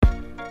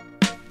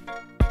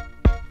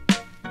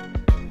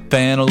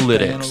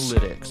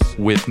Fanalytics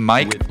with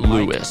Mike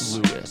Lewis.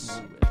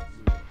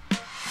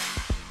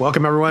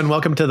 Welcome, everyone.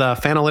 Welcome to the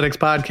Fanalytics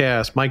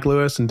podcast. Mike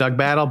Lewis and Doug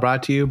Battle,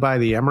 brought to you by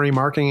the Emory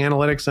Marketing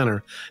Analytics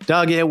Center.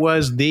 Doug, it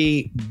was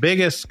the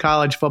biggest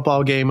college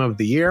football game of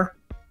the year.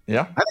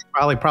 Yeah. I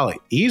think probably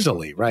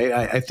easily, right?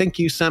 I think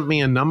you sent me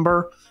a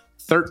number.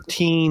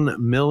 13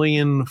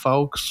 million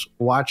folks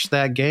watched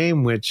that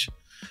game, which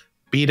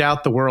beat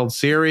out the World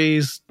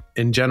Series.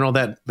 In general,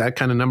 that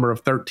kind of number of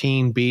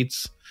 13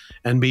 beats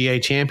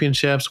NBA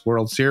championships,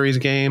 World Series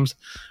games.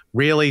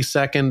 Really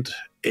second,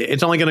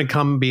 it's only going to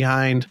come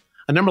behind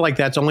a number like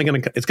that's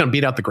it's going to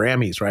beat out the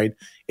Grammys, right?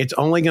 It's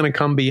only going to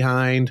come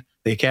behind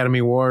the Academy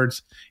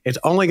Awards. It's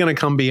only going to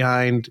come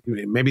behind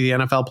maybe the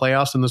NFL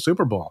playoffs and the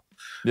Super Bowl.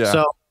 Yeah.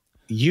 So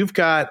you've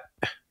got,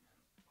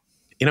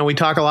 we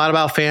talk a lot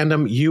about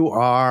fandom. You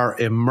are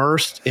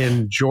immersed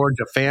in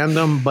Georgia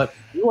fandom, but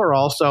you are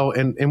also,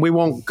 and we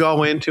won't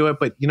go into it,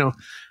 but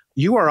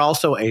you are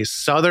also a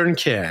Southern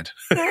kid,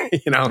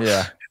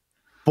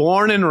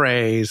 born and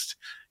raised.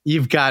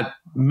 You've got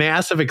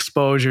massive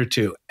exposure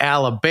to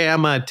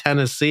Alabama,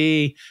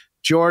 Tennessee,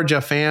 Georgia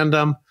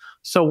fandom.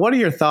 So what are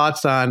your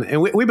thoughts on,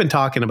 and we've been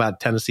talking about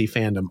Tennessee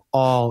fandom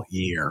all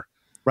year,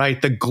 right?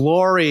 The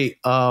glory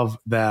of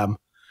them.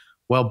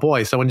 Well,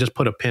 boy, someone just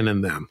put a pin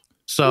in them.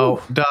 So,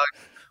 ooh. Doug,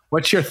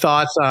 what's your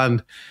thoughts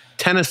on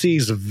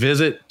Tennessee's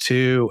visit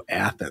to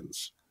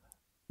Athens?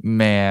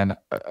 Man,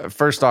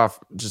 first off,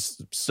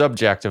 just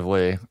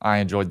subjectively, I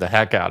enjoyed the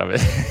heck out of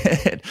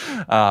it.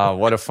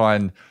 What a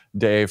fun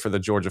day for the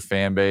Georgia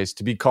fan base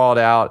to be called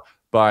out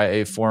by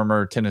a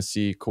former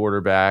Tennessee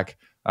quarterback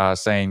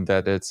saying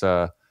that it's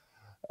a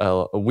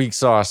weak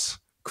sauce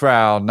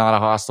crowd, not a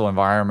hostile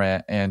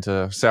environment, and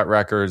to set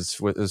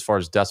records as far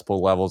as decibel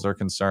levels are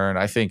concerned.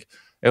 I think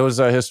it was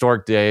a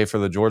historic day for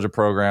the Georgia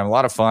program, a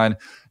lot of fun.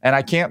 And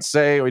I can't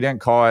say we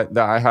didn't call it.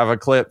 I have a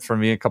clip from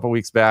me a couple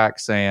weeks back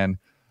saying,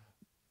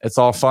 it's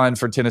all fun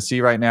for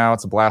Tennessee right now.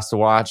 It's a blast to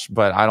watch,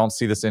 but I don't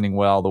see this ending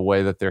well the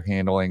way that they're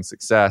handling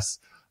success.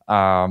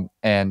 And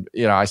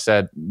I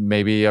said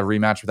maybe a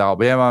rematch with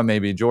Alabama,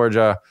 maybe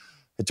Georgia.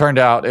 It turned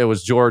out it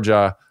was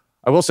Georgia.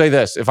 I will say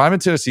this. If I'm a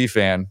Tennessee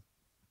fan,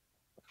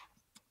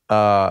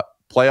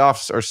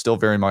 playoffs are still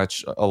very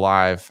much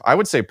alive. I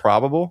would say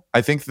probable.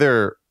 I think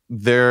Mike's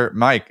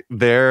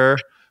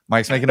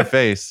making a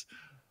face.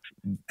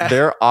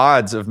 Their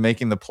odds of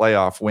making the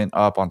playoff went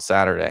up on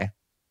Saturday.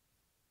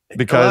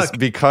 Because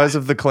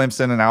of the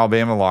Clemson and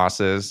Alabama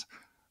losses.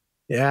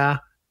 Yeah.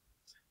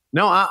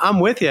 No, I'm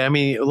with you. I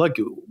mean, look,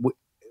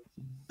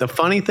 the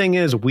funny thing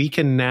is we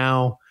can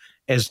now,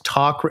 as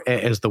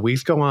the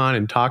weeks go on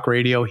and talk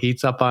radio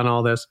heats up on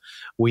all this,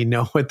 we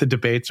know what the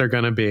debates are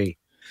going to be.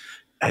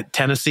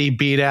 Tennessee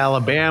beat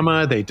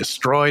Alabama. They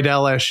destroyed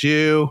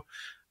LSU.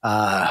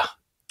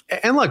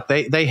 And look,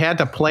 they had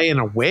to play an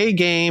away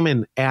game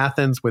in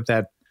Athens with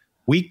that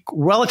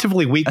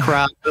relatively weak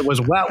crowd. It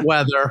was wet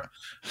weather,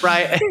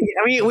 right? I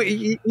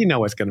mean, you know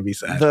what's going to be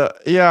said.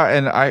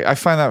 And I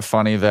find that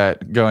funny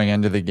that going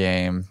into the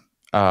game,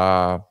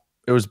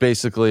 it was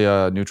basically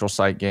a neutral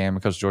site game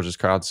because Georgia's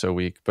crowd's so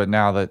weak. But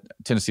now that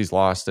Tennessee's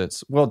lost,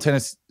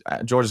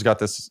 Georgia's got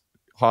this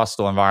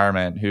hostile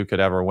environment. Who could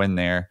ever win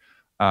there?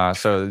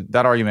 So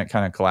that argument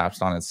kind of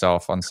collapsed on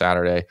itself on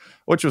Saturday,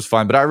 which was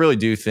fun. But I really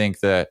do think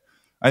that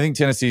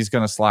Tennessee's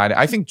going to slide.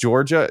 I think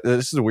Georgia,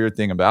 this is a weird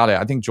thing about it.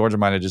 I think Georgia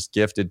might have just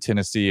gifted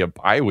Tennessee a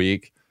bye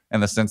week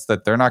in the sense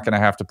that they're not going to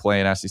have to play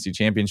an SEC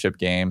championship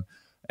game.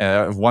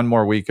 One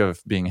more week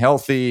of being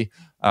healthy,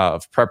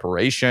 of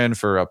preparation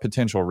for a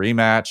potential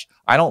rematch.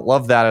 I don't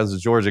love that as a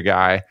Georgia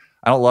guy.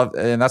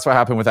 And that's what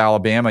happened with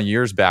Alabama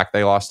years back.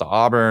 They lost to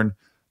Auburn.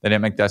 They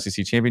didn't make the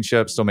SEC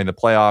championship, still made the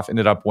playoff,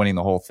 ended up winning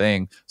the whole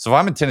thing. So if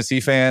I'm a Tennessee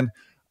fan,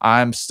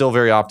 I'm still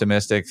very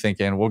optimistic,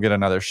 thinking we'll get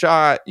another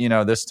shot.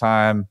 This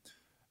time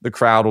the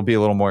crowd will be a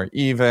little more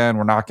even.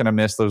 We're not going to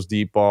miss those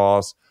deep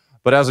balls.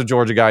 But as a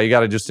Georgia guy, you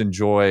got to just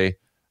enjoy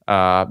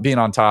being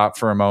on top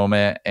for a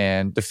moment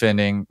and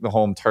defending the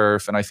home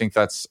turf. And I think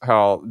that's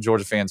how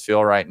Georgia fans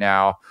feel right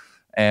now.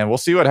 And we'll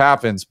see what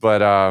happens.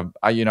 But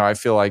I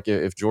feel like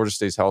if Georgia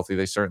stays healthy,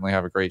 they certainly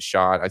have a great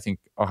shot. I think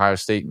Ohio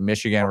State and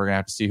Michigan, we're going to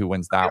have to see who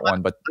wins that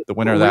one. But the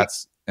winner,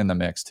 that's in the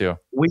mix too.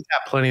 We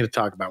got plenty to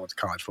talk about with the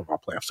college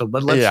football playoff.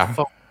 But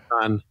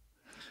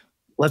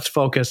let's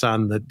focus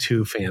on the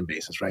two fan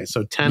bases, right?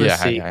 So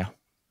Tennessee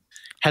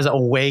has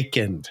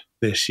awakened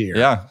this year.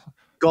 Yeah.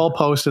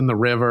 Goalpost in the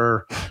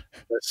river,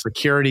 the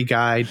security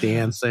guy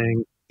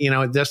dancing,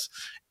 just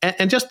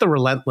the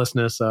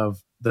relentlessness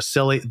of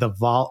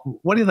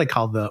what do they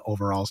call the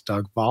overalls,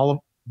 Doug?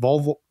 Don't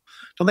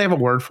they have a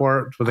word for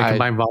it where they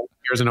combine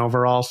volunteers and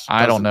overalls?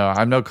 I don't know.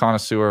 I'm no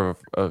connoisseur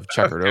of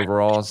checkered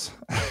overalls.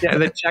 Yeah,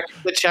 the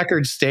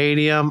checkered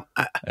stadium.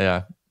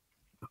 Yeah.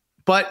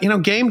 But,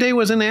 game day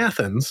was in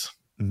Athens.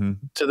 Mm-hmm.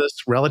 To this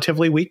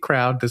relatively weak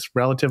crowd,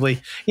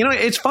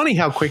 it's funny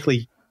how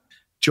quickly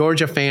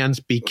Georgia fans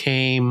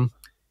became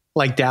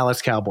like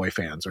Dallas Cowboy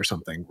fans or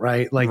something,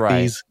 right?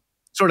 These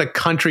sort of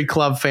country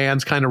club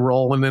fans kind of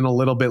rolling in a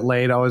little bit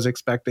late. I was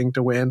expecting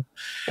to win.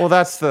 Well,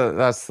 that's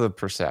the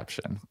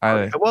perception.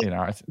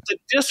 The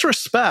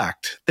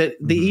disrespect that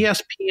the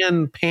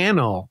ESPN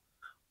panel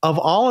of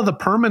all of the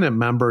permanent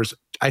members,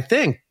 I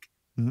think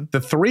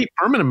the 3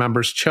 permanent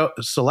members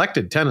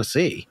selected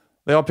Tennessee.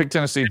 They all picked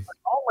Tennessee.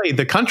 Only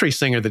the country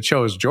singer that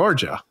chose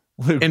Georgia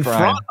Luke in Bryan.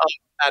 front of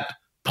that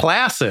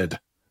placid,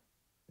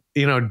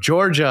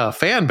 Georgia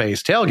fan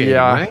base tailgate.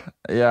 Right?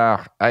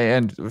 Yeah.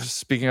 And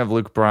speaking of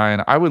Luke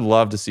Bryan, I would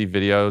love to see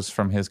videos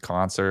from his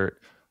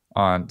concert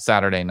on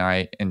Saturday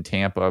night in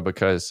Tampa,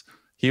 because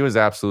he was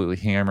absolutely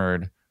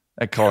hammered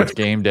at College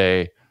Game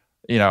Day,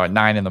 at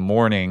 9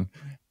 a.m.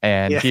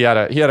 And he had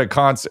a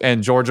concert,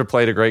 and Georgia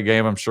played a great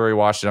game. I'm sure he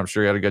watched it. I'm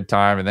sure he had a good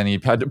time. And then he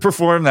had to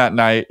perform that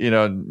night,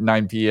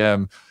 9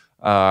 p.m.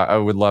 I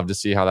would love to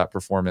see how that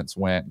performance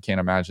went. Can't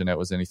imagine it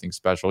was anything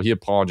special. He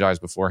apologized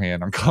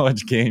beforehand on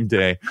College Game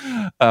Day,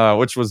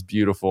 which was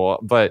beautiful.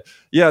 But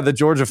yeah, the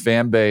Georgia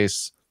fan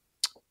base,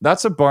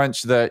 that's a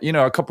bunch that,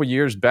 a couple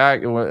years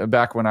back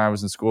when I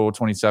was in school,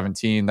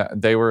 2017,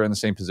 they were in the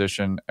same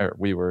position, or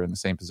we were in the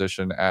same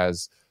position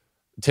as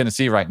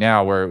Tennessee right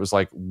now, where it was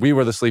like we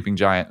were the sleeping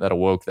giant that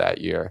awoke that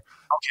year.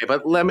 Okay,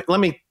 but let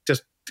me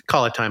just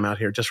call a timeout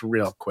here, just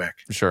real quick.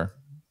 Sure.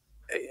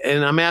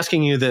 And I'm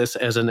asking you this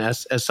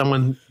as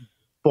someone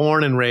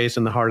born and raised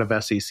in the heart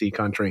of SEC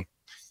country.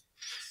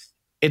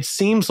 It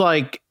seems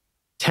like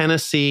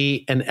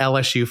Tennessee and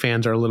LSU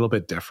fans are a little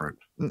bit different.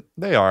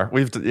 They are.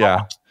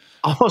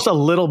 Almost a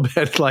little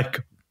bit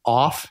like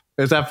off.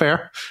 Is that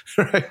fair?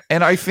 Right.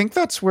 And I think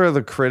that's where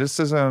the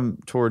criticism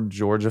toward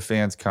Georgia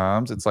fans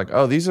comes. It's like,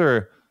 oh, these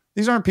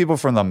aren't people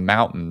from the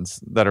mountains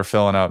that are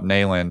filling up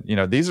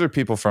Neyland. These are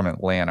people from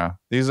Atlanta.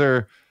 These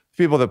are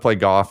people that play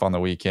golf on the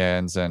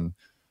weekends, and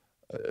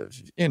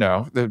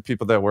the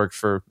people that work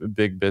for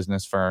big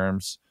business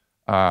firms.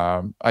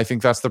 I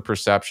think that's the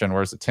perception.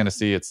 Whereas at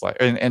Tennessee, it's like,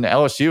 and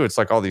LSU, it's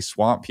like all these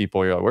swamp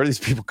people. You're like, where do these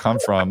people come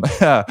from?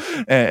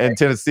 and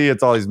Tennessee,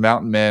 it's all these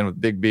mountain men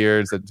with big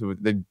beards that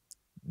they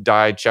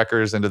dye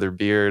checkers into their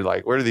beard.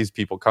 Like, where do these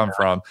people come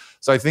from?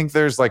 So I think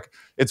there's like,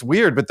 it's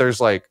weird, but there's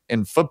like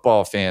in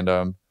football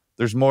fandom,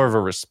 there's more of a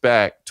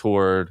respect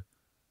toward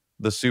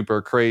the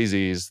super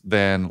crazies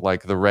than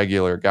like the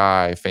regular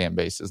guy fan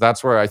bases.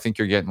 That's where I think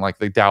you're getting like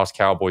the Dallas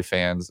Cowboy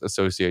fans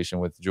association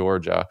with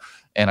Georgia.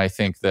 And I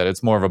think that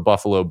it's more of a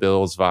Buffalo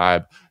Bills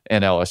vibe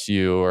in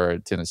LSU or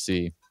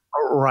Tennessee.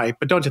 Right.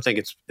 But don't you think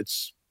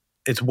it's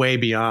way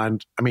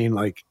beyond? I mean,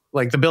 like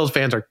the Bills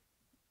fans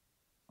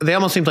they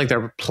almost seem like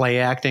they're play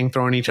acting,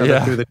 throwing each other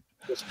through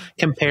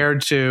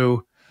compared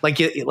to like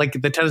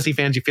the Tennessee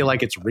fans, you feel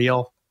like it's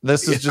real.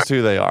 This is just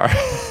who they are.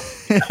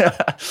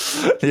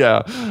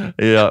 Yeah.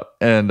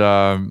 And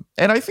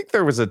I think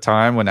there was a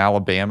time when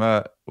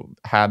Alabama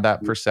had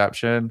that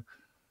perception.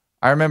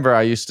 I remember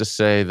I used to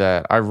say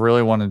that I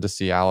really wanted to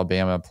see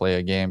Alabama play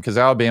a game, because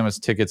Alabama's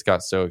tickets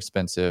got so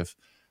expensive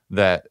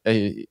that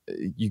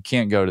you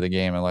can't go to the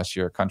game unless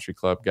you're a country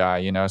club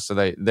guy, so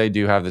they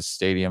do have this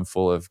stadium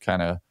full of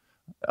kind of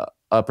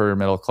upper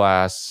middle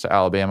class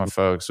Alabama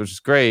folks, which is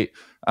great.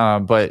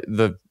 But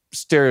the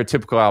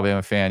stereotypical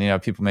Alabama fan,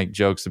 people make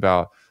jokes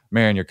about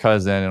marrying your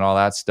cousin and all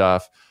that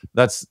stuff.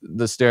 That's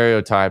the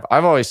stereotype.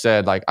 I've always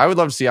said, like, I would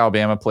love to see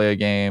Alabama play a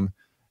game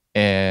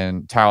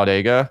in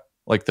Talladega,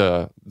 like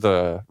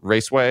the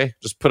raceway.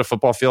 Just put a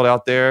football field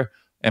out there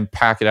and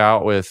pack it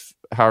out with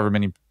however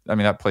many. I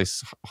mean, that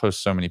place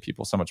hosts so many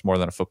people, so much more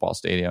than a football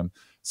stadium.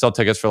 Sell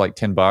tickets for like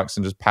 $10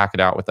 and just pack it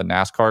out with a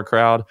NASCAR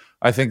crowd.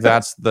 I think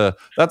that's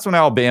when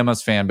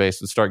Alabama's fan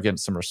base would start getting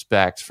some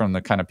respect from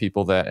the kind of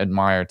people that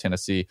admire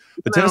Tennessee.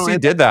 But Tennessee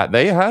did that.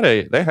 They had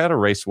a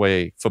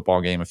raceway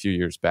football game a few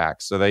years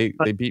back, so they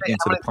beat me to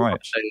the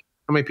punch.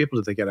 How many people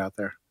did they get out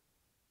there?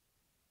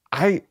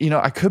 I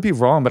could be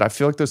wrong, but I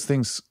feel like those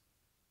things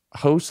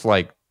host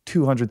like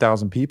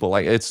 200,000 people.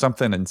 Like, it's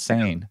something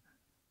insane.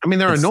 I mean,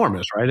 they're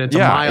enormous, right? It's a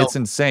mile. It's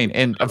insane.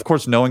 And of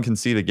course, no one can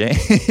see the game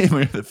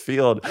in the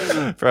field.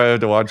 Probably have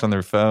to watch on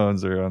their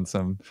phones or on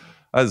some.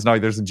 It's not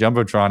like there's a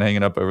jumbotron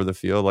hanging up over the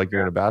field like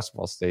you're at a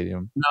basketball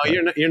stadium. No,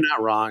 you're not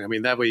wrong. I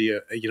mean, that way,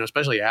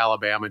 especially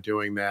Alabama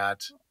doing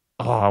that.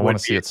 Oh, I want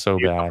to see it so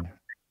bad.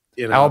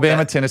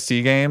 Alabama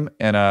Tennessee game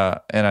and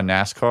a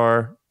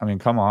NASCAR. I mean,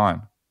 come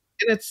on.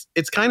 And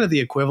it's kind of the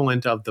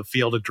equivalent of the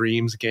Field of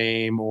Dreams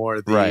game, or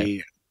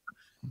the,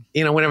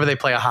 whenever they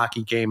play a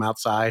hockey game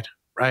outside.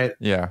 Right.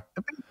 Yeah.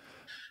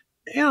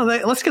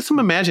 Let's get some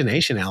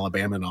imagination,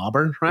 Alabama and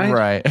Auburn.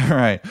 Right.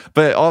 Right.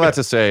 But all that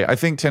to say, I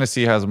think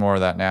Tennessee has more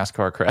of that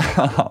NASCAR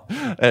crowd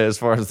as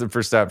far as the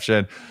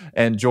perception.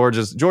 And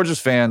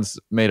Georgia's fans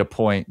made a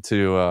point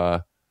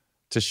to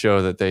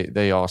show that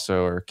they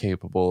also are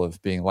capable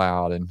of being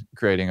loud and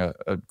creating a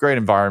great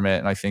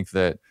environment. And I think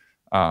that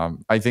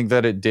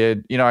it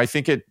did. I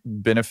think it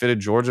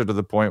benefited Georgia to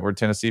the point where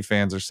Tennessee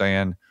fans are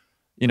saying,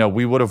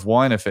 we would have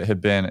won if it had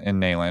been in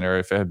Neyland or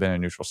if it had been a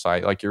neutral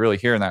site. Like, you're really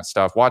hearing that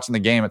stuff. Watching the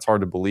game, it's hard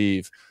to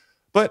believe.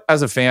 But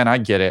as a fan, I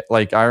get it.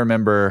 Like, I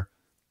remember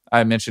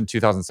I mentioned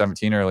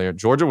 2017 earlier.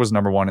 Georgia was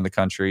number 1 in the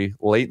country.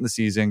 Late in the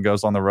season,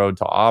 goes on the road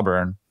to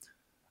Auburn.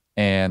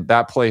 and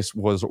that place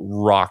was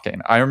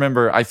rocking.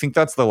 I think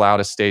that's the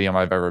loudest stadium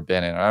I've ever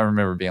been in. I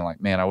remember being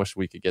like, man, I wish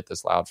we could get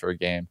this loud for a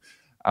game.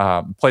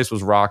 The place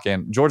was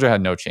rocking. Georgia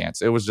had no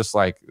chance. It was just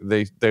like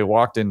they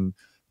walked in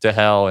to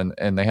hell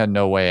and they had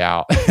no way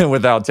out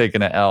without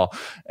taking an L.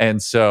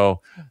 And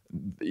so,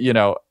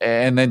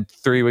 and then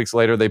 3 weeks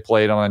later they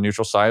played on a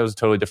neutral site. It was a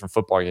totally different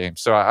football game.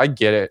 So I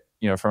get it,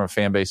 from a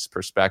fan base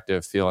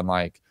perspective, feeling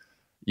like,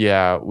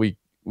 yeah, we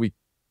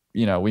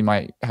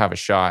might have a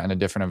shot in a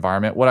different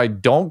environment. What I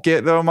don't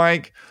get though,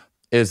 Mike,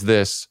 is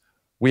this: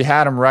 we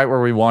had them right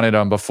where we wanted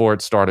them before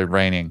it started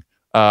raining.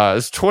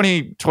 It's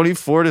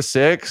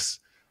 24-6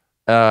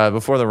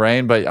 before the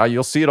rain, but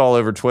you'll see it all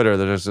over Twitter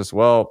that there's this,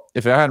 well,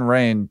 if it hadn't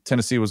rained,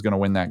 Tennessee was going to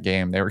win that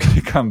game. They were going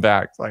to come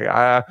back. It's like,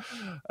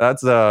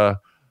 that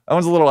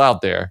one's a little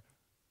out there.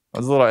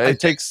 It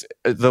takes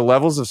the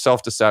levels of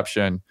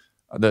self-deception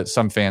that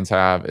some fans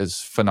have is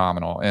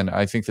phenomenal. And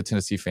I think the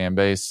Tennessee fan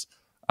base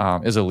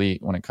is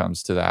elite when it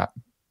comes to that.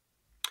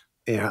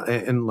 Yeah.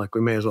 And look,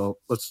 we may as well,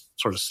 let's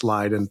sort of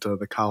slide into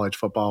the college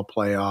football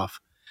playoff,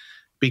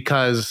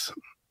 because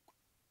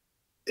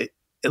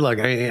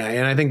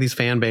I think these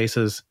fan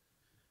bases,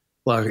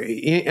 look,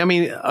 I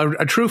mean,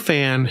 a true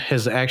fan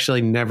has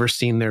actually never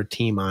seen their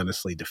team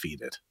honestly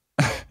defeated.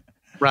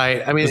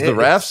 Right. I mean, it's the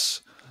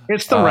refs.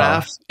 It's the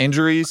refs.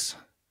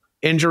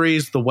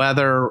 Injuries, the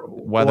weather,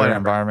 whatever.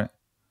 Environment.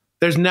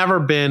 There's never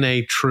been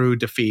a true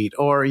defeat,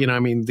 or,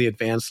 the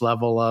advanced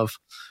level of,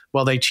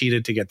 well, they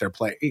cheated to get their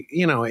play.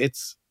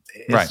 It's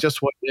right.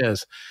 Just what it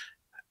is.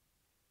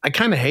 I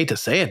kind of hate to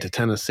say it to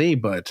Tennessee,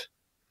 but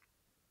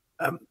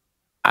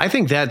I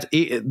think that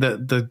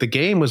the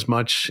game was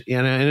much,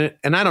 and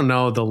I don't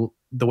know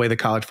the way the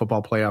college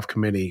football playoff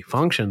committee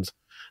functions.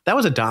 That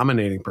was a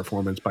dominating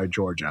performance by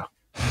Georgia.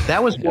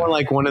 That was more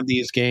like one of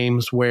these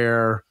games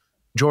where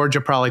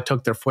Georgia probably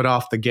took their foot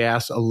off the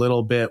gas a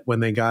little bit when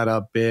they got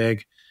up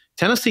big.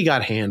 Tennessee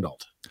got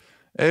handled.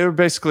 It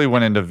basically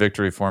went into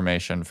victory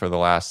formation for the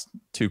last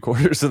 2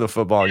 quarters of the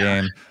football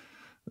game.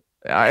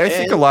 I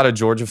think a lot of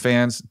Georgia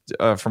fans,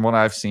 from what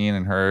I've seen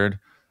and heard,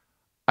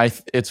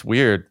 it's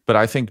weird, but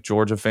I think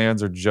Georgia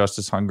fans are just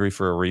as hungry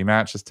for a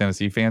rematch as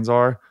Tennessee fans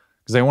are,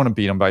 because they want to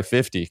beat them by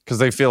 50, because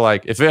they feel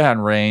like if it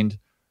hadn't rained,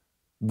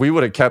 we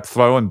would have kept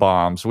throwing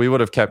bombs. We would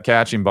have kept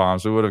catching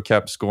bombs. We would have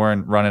kept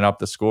scoring, running up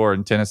the score.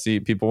 And Tennessee,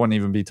 people wouldn't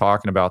even be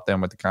talking about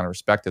them with the kind of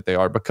respect that they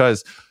are,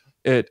 because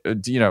to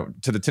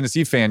the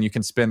Tennessee fan, you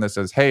can spin this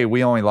as, hey,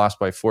 we only lost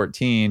by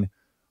 14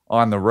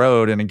 on the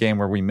road in a game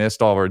where we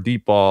missed all of our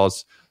deep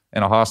balls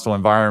in a hostile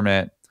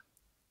environment.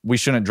 We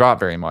shouldn't drop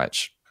very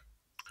much.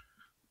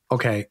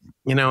 Okay.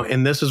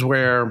 And this is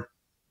where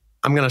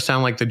I'm going to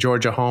sound like the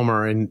Georgia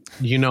homer. And,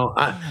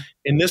 I'll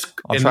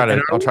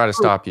try to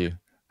stop you.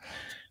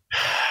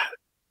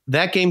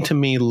 That game to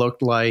me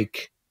looked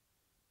like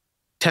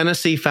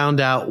Tennessee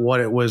found out what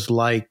it was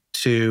like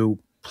to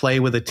play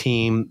with a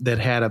team that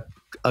had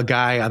a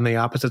guy on the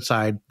opposite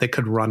side that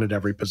could run at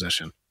every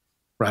position,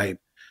 right?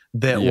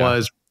 That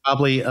was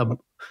probably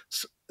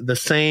the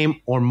same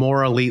or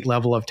more elite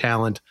level of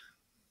talent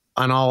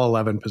on all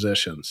 11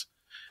 positions.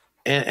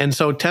 And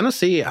so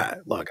Tennessee,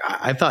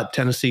 I thought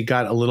Tennessee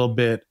got a little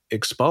bit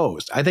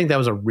exposed. I think that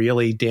was a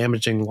really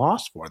damaging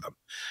loss for them.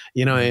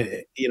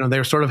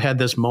 They sort of had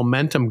this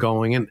momentum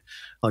going, and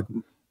like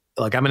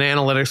I'm an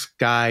analytics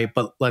guy,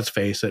 but let's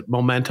face it,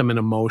 momentum and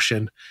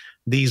emotion,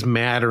 these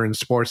matter in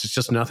sports. It's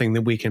just nothing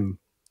that we can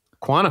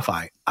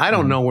quantify. I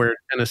don't know where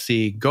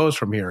Tennessee goes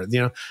from here.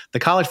 The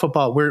college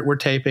football, we're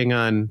taping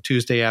on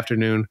Tuesday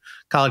afternoon.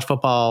 College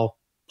football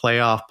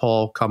playoff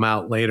poll come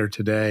out later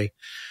today.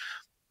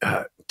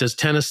 Does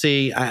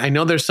Tennessee? I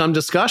know there's some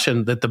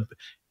discussion that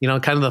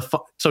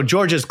so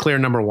Georgia's clear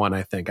number one.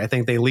 I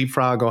think they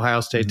leapfrog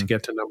Ohio State to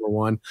get to number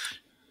one.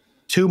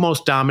 2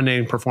 most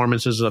dominating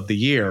performances of the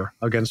year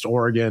against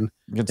Oregon,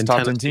 against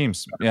top 10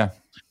 teams. Yeah.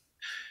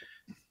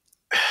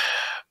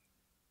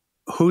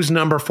 Who's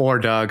number 4,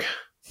 Doug?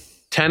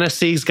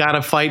 Tennessee's got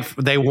to fight.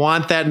 They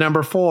want that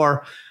number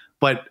 4,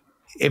 but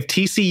if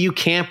TCU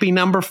can't be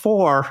number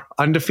 4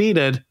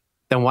 undefeated,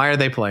 then why are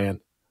they playing?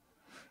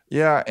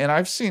 Yeah, and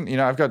I've seen,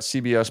 I've got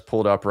CBS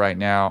pulled up right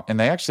now, and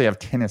they actually have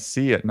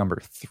Tennessee at number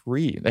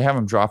 3. They have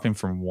them dropping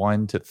from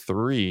 1 to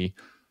 3.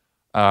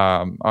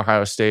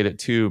 Ohio State at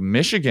 2,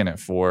 Michigan at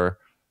 4,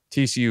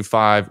 TCU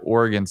 5,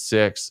 Oregon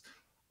 6.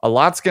 A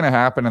lot's going to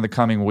happen in the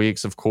coming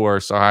weeks, of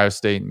course. Ohio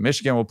State and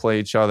Michigan will play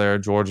each other.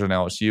 Georgia and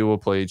LSU will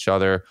play each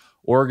other.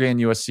 Oregon,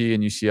 USC,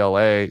 and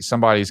UCLA,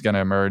 somebody's going to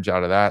emerge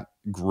out of that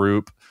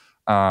group.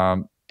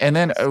 And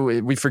then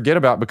we forget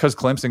about, because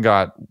Clemson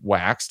got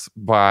waxed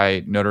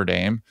by Notre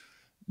Dame,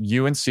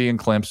 UNC and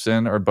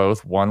Clemson are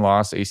both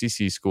 1-loss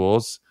ACC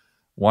schools.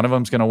 One of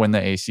them's going to win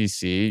the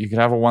ACC. You could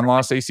have a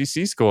 1-loss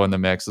ACC school in the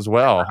mix as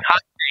well.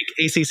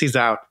 ACC's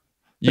out.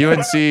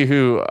 UNC,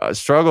 who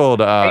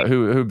struggled,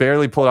 who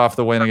barely pulled off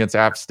the win against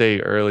App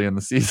State early in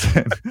the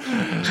season.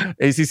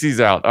 ACC's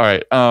out. All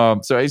right.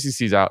 So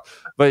ACC's out.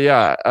 But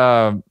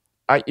yeah,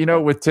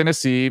 with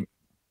Tennessee,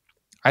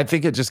 I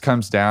think it just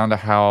comes down to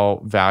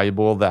how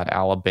valuable that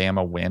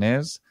Alabama win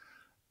is.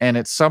 And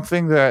it's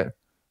something that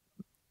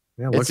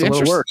Yeah, it looks a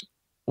little worse.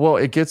 Well,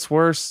 it gets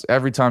worse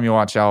every time you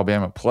watch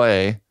Alabama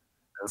play.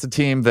 It's a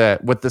team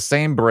that with the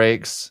same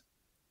breaks,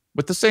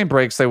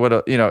 they would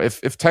have,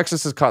 if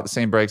Texas has caught the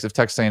same breaks, if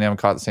Texas A&M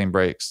caught the same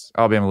breaks,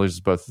 Alabama loses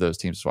both of those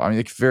teams as well. I mean,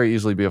 it could very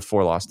easily be a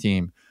 4-loss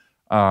team.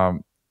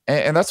 And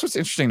that's what's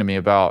interesting to me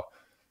about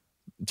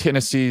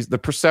Tennessee, the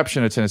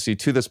perception of Tennessee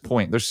to this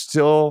point. There's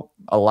still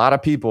a lot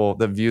of people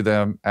that view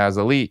them as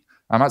elite.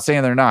 I'm not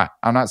saying they're not.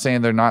 I'm not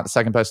saying they're not the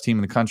second best team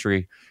in the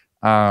country.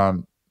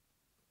 There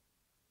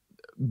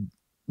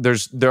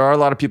are a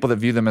lot of people that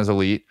view them as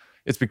elite.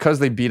 It's because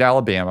they beat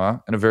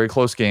Alabama in a very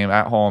close game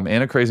at home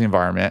in a crazy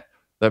environment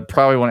that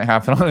probably wouldn't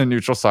happen on a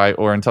neutral site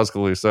or in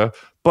Tuscaloosa.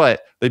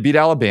 But they beat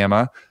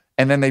Alabama,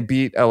 and then they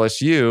beat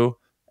LSU.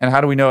 And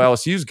how do we know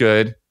LSU's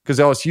good? Because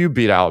LSU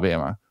beat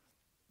Alabama.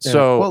 Yeah.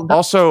 So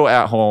also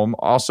at home,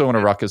 also in a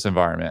ruckus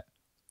environment.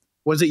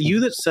 Was it you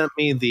that sent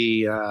me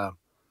the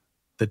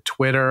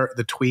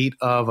tweet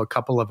of a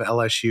couple of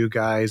LSU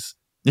guys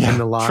in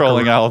the locker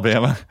trolling room?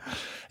 Alabama?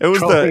 It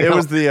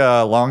was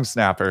the long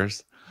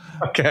snappers.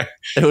 Okay,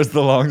 it was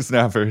the long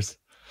snappers.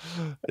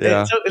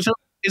 Yeah. So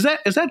is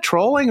that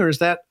trolling, or is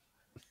that,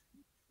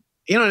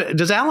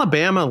 does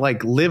Alabama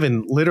live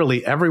in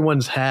literally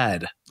everyone's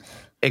head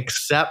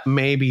except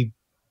maybe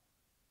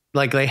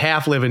they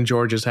half live in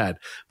Georgia's head,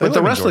 but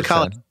the rest of the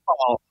college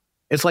football,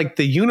 it's like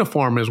the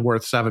uniform is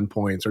worth 7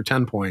 points or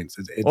 10 points.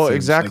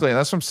 Exactly.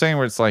 That's what I'm saying,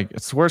 where it's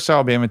the worst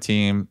Alabama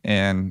team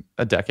in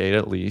a decade,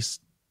 at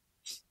least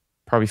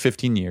probably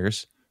 15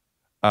 years.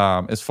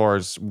 As far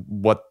as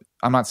what,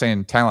 I'm not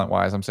saying talent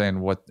wise, I'm saying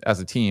what as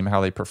a team, how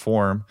they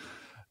perform,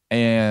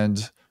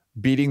 and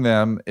beating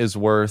them is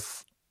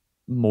worth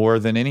more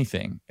than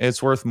anything.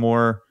 It's worth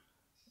more.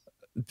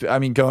 I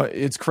mean,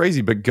 it's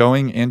crazy, but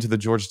going into the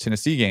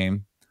Georgia-Tennessee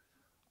game,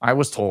 I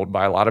was told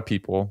by a lot of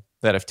people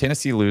that if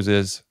Tennessee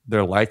loses,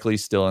 they're likely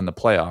still in the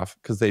playoff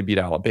because they beat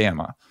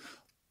Alabama.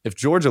 If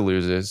Georgia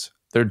loses,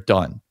 they're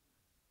done.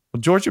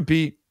 Well, Georgia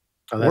beat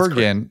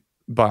Oregon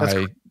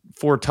by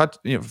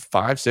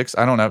 5, 6,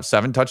 I don't know,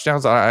 7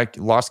 touchdowns. I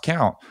lost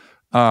count.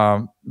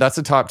 That's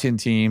a top 10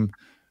 team.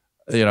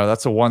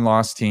 That's a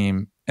 1-loss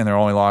team, and their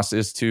only loss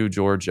is to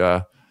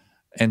Georgia.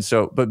 And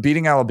so, but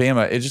beating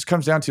Alabama, it just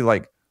comes down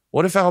to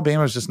what if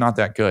Alabama is just not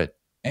that good?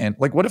 And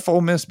what if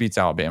Ole Miss beats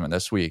Alabama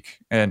this week?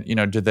 And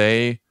do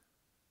they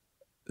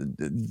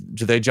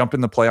jump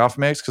in the playoff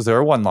mix because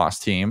they're a 1-loss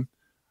team,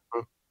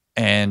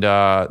 and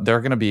they're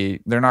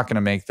not going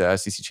to make the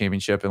SEC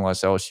championship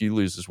unless LSU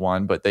loses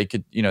one. But they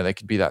could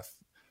be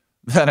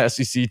that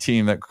SEC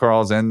team that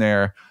crawls in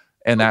there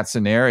in that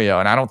scenario.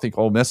 And I don't think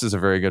Ole Miss is a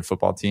very good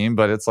football team,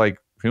 but it's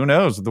who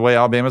knows? The way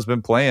Alabama's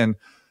been playing,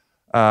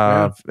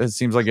 it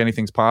seems like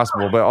anything's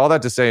possible. But all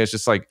that to say, it's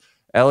just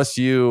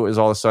LSU is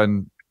all of a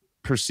sudden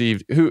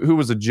perceived, who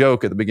was a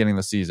joke at the beginning of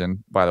the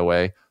season, by the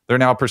way. They're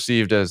now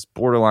perceived as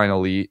borderline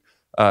elite.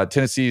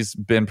 Tennessee's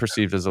been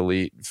perceived as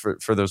elite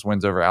for those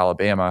wins over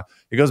Alabama.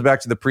 It goes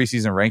back to the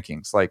preseason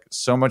rankings.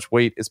 So much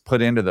weight is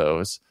put into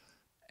those,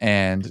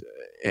 and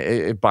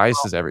it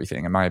biases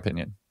everything, in my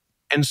opinion.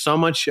 And so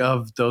much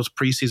of those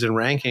preseason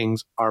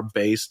rankings are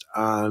based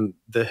on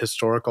the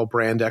historical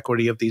brand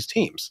equity of these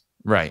teams.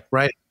 Right.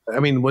 Right. I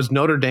mean, was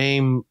Notre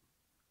Dame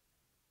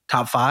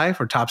top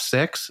 5 or top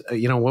 6?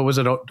 What was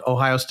it?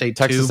 Ohio State,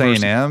 Texas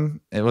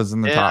A&M. It was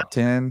in the top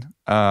 10.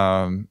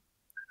 And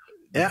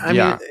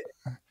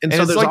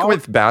so it's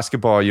with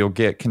basketball, you'll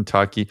get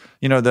Kentucky.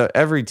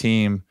 Every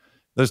team,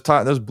 those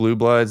blue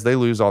bloods, they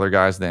lose all their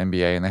guys to the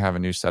NBA, and they have a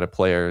new set of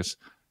players,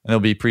 and they'll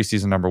be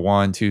preseason number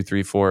 1, 2,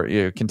 3,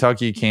 4.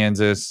 Kentucky,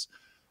 Kansas,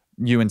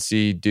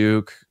 UNC,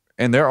 Duke.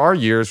 And there are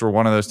years where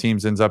one of those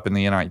teams ends up in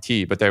the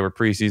NIT, but they were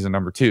preseason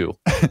number 2.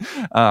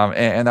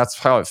 And that's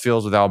how it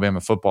feels with Alabama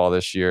football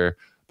this year.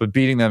 But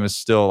beating them is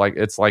still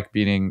it's like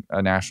beating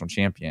a national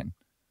champion.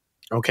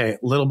 Okay, a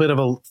little bit of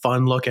a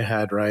fun look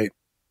ahead, right?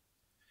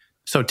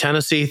 So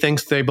Tennessee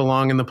thinks they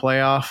belong in the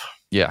playoff.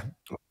 Yeah.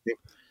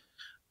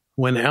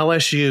 When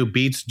LSU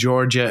beats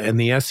Georgia in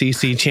the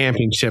SEC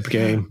championship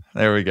game.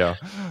 There we go.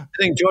 I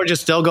think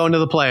Georgia's still going to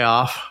the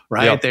playoff,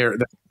 right? Yep.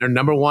 They're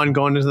number 1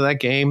 going into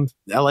that game.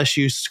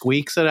 LSU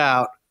squeaks it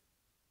out.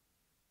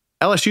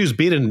 LSU's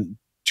beaten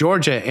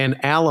Georgia and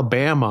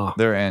Alabama.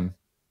 They're in.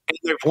 And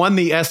they've won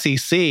the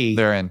SEC.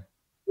 They're in.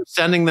 You're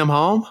sending them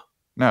home?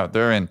 No,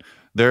 they're in.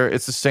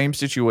 It's the same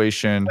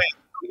situation.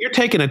 Wait, you're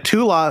taking a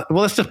 2-loss.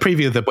 Well, let's just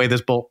preview the way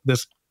this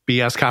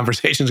BS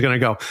conversation is going to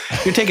go.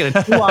 You're taking a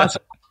 2-loss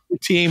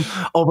team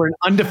over an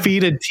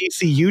undefeated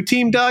TCU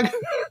team, Doug?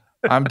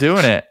 I'm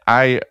doing it.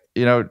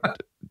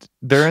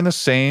 They're in the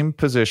same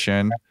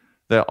position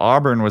that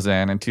Auburn was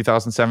in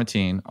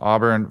 2017.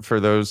 Auburn, for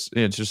those,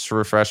 just to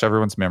refresh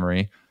everyone's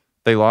memory,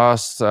 they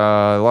lost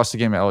the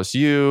game at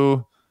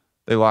LSU.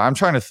 I'm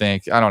trying to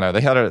think. I don't know.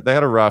 They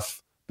had a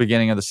rough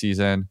beginning of the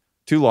season.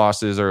 2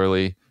 losses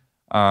early.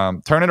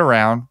 Turn it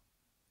around,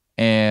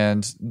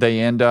 and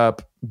they end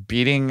up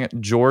beating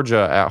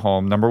Georgia at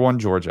home, number 1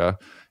 Georgia.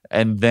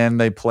 And then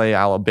they play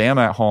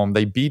Alabama at home.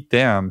 They beat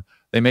them.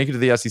 They make it to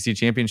the SEC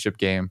championship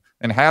game.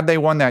 And had they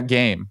won that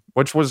game,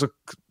 which was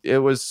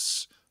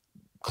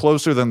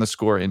closer than the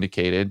score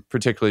indicated,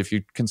 particularly if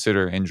you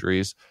consider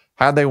injuries.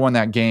 Had they won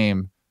that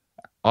game,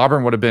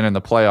 Auburn would have been in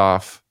the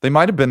playoff. They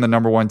might have been the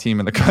number one team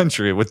in the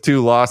country with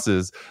 2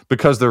 losses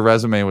because their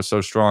resume was so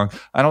strong.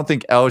 I don't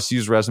think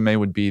LSU's resume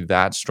would be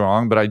that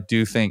strong, but I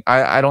do think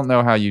I don't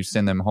know how you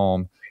send them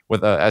home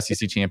with a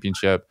SEC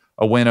championship,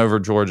 a win over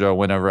Georgia, a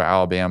win over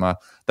Alabama.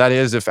 That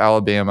is if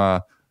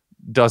Alabama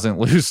doesn't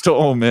lose to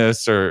Ole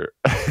Miss or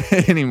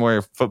any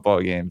more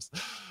football games.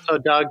 So,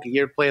 Doug,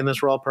 you're playing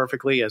this role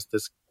perfectly as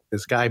this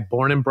guy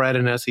born and bred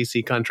in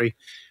SEC country.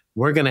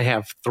 We're gonna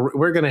have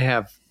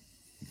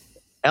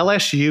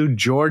LSU,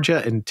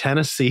 Georgia, and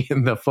Tennessee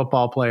in the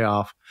football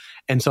playoff,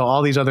 and so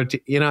all these other,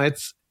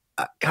 it's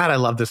God. I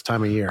love this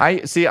time of year.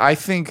 I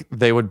think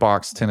they would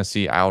box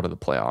Tennessee out of the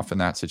playoff in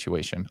that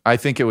situation. I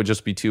think it would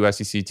just be 2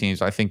 SEC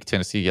teams. I think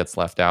Tennessee gets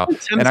left out,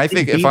 and I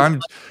think if I'm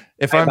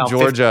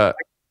Georgia,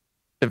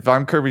 if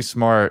I'm Kirby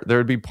Smart, there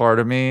would be part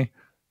of me,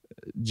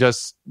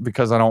 just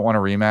because I don't want a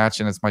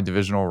rematch and it's my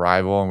divisional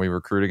rival and we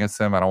recruit against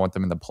them. I don't want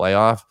them in the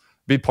playoff.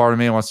 Be part of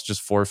me wants to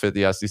just forfeit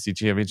the SEC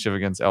championship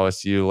against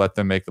LSU, let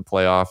them make the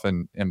playoff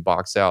and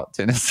box out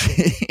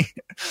Tennessee.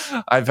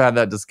 I've had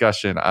that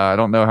discussion. I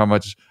don't know how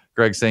much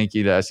Greg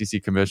Sankey, the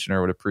SEC commissioner,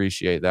 would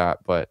appreciate that,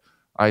 but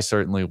I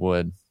certainly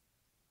would.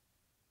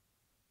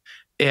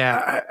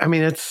 Yeah, I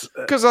mean, it's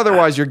because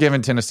otherwise you're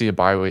giving Tennessee a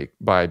bye week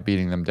by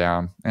beating them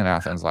down in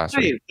Athens last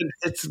week.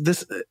 It's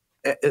this,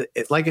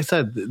 like I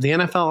said, the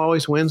NFL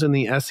always wins and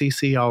the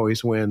SEC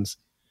always wins.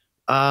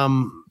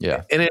 And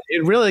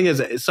it really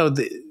is. So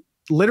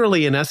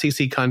literally in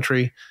SEC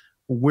country,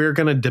 we're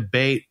going to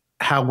debate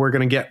how we're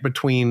going to get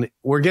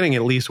we're getting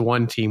at least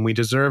one team. We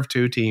deserve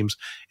 2 teams,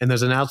 and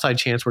there's an outside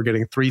chance we're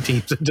getting 3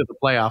 teams into the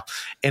playoff.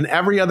 And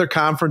every other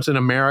conference in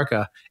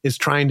America is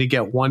trying to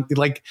get one.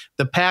 Like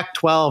the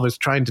Pac-12 is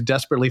trying to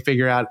desperately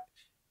figure out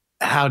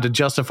how to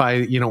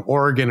justify,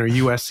 Oregon or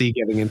USC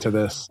getting into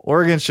this.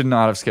 Oregon should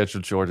not have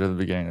scheduled Georgia at the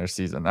beginning of their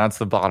season. That's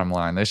the bottom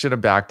line. They should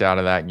have backed out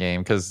of that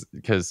game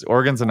because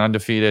Oregon's an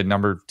undefeated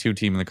number 2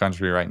 team in the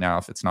country right now.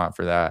 If it's not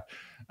for that.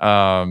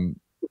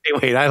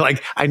 Wait,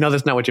 I know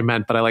that's not what you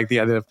meant, but I like the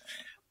idea of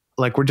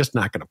we're just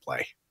not going to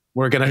play.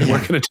 We're going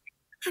to.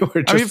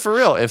 I mean, for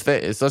real,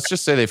 let's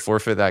just say they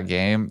forfeit that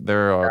game,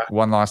 they're a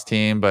 1-loss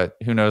team, but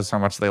who knows how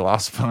much they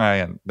lost by,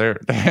 and they're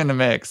in the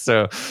mix.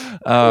 So,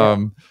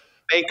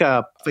 fake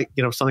a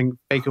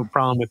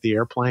problem with the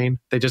airplane.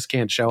 They just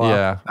can't show up.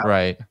 Yeah,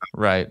 right.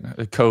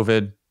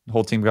 COVID, the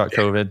whole team got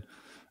COVID.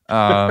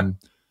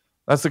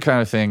 That's the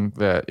kind of thing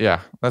that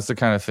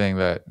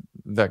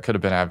could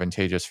have been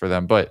advantageous for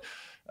them. But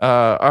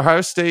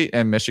Ohio State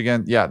and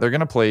Michigan, they're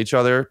going to play each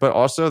other. But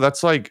also,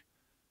 that's like,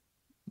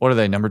 what are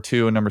they, number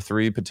 2 and number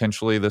 3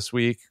 potentially this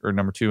week, or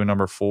number 2 and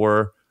number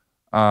 4?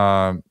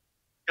 Got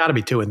to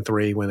be 2 and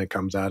 3 when it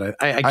comes out.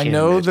 I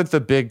know that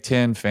the Big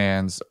Ten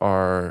fans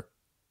are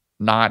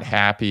not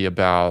happy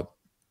about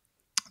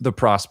the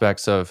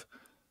prospects of,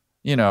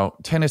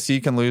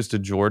 Tennessee can lose to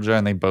Georgia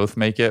and they both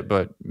make it,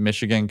 but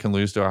Michigan can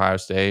lose to Ohio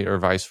State or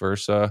vice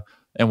versa,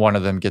 and one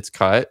of them gets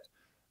cut.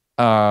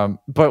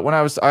 But when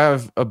I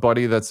have a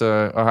buddy that's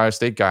a Ohio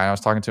State guy, and I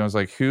was talking to him, I was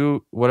like,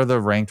 what are the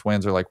ranked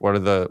wins, or what are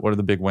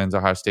the big wins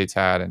Ohio State's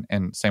had?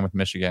 And same with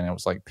Michigan. And it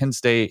was like Penn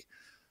State.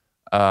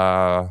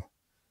 I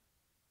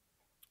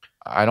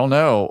don't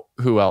know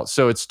who else.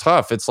 So it's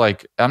tough. It's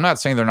like, I'm not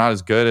saying they're not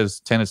as good as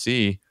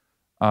Tennessee.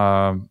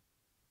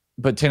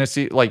 But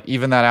Tennessee,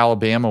 even that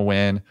Alabama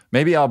win,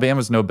 maybe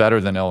Alabama's no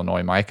better than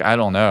Illinois, Mike. I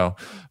don't know.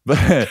 But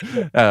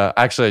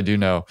actually, I do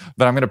know.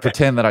 But I'm going to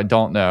pretend that I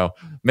don't know.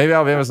 Maybe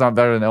Alabama's not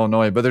better than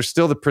Illinois, but there's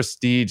still the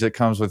prestige that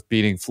comes with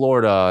beating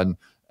Florida and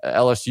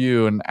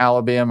LSU and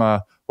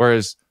Alabama,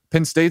 whereas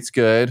Penn State's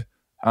good.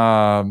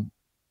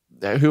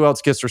 Who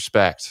else gets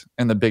respect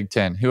in the Big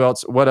Ten? Who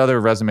else? What other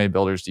resume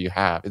builders do you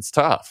have? It's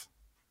tough.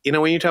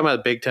 When you talk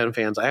about Big Ten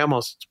fans,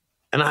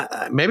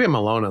 maybe I'm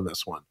alone on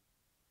this one.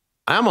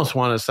 I almost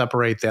want to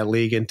separate that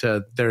league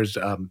into there's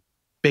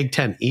Big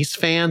Ten East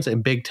fans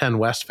and Big Ten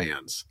West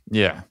fans.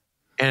 Yeah.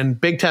 And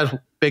Big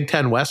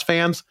Ten West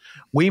fans,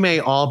 we may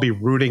all be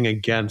rooting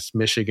against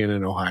Michigan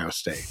and Ohio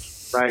State,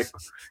 right?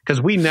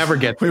 Because we never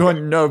get... We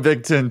want no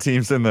Big Ten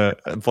teams in the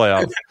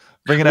playoffs.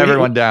 Bringing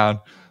everyone down.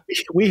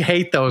 We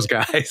hate those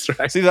guys,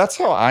 right? See, that's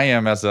how I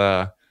am as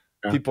a...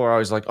 People are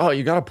always like, "Oh,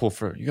 you got to pull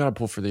for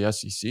the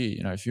SEC.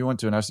 If you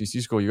went to an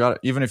SEC school,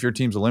 even if your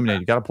team's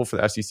eliminated, you got to pull for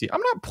the SEC." I'm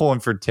not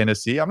pulling for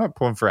Tennessee. I'm not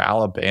pulling for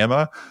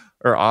Alabama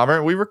or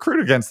Auburn. We recruit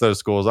against those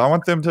schools. I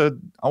want them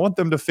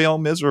to fail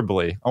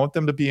miserably. I want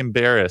them to be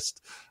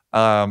embarrassed.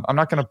 I'm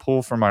not going to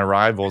pull for my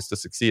rivals to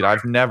succeed.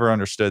 I've never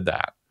understood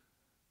that.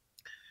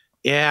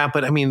 Yeah,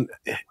 but I mean,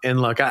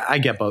 and look, I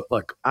get both.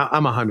 Look,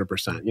 I'm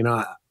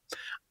 100%.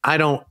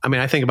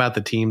 I think about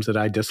the teams that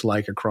I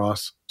dislike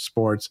across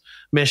sports.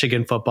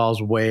 Michigan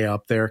football's way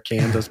up there.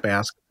 Kansas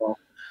basketball.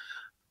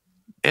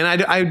 And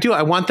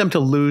I want them to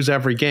lose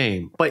every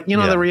game. But,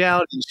 the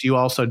reality is you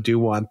also do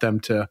want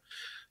them to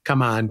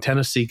come on.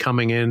 Tennessee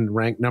coming in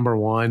ranked number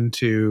 1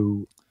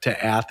 to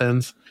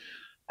Athens.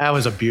 That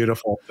was a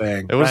beautiful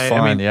thing. It was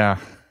fun, yeah.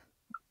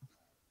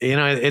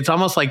 it's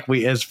almost like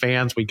we as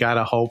fans, we got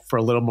to hope for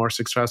a little more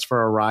success for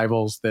our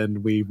rivals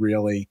than we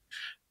really,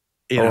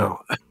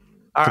 our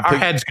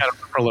heads got to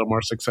hope for a little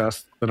more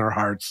success than our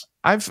hearts.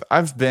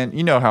 I've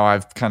been, how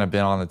I've kind of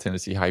been on the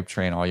Tennessee hype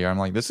train all year. I'm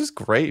like, this is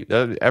great.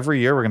 Every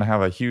year we're going to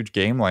have a huge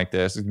game like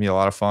this. It's going to be a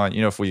lot of fun.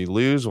 If we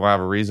lose, we'll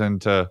have a reason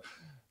to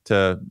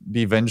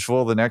be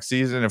vengeful the next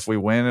season. If we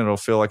win, it'll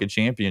feel like a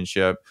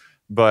championship.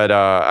 But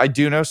I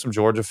do know some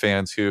Georgia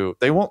fans who,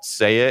 they won't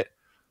say it,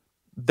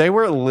 they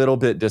were a little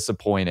bit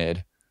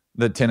disappointed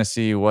that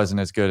Tennessee wasn't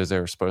as good as they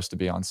were supposed to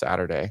be on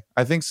Saturday.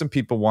 I think some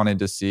people wanted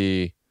to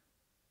see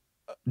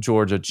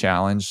Georgia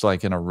challenged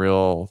like in a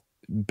real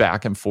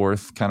back and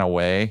forth kind of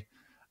way.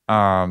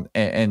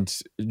 And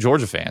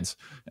Georgia fans.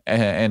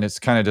 And it's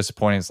kind of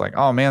disappointing. It's like,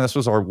 oh man, this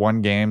was our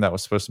one game that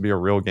was supposed to be a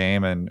real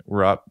game, and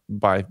we're up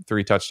by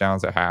 3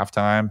 touchdowns at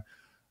halftime.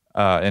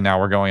 And now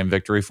we're going in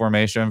victory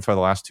formation for the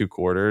last 2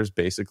 quarters,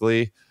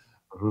 basically.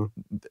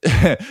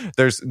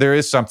 Mm-hmm. There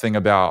is something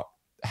about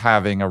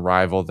having a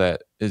rival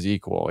that is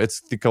equal.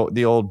 It's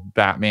the old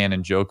Batman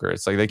and Joker.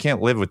 It's like they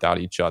can't live without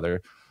each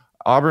other.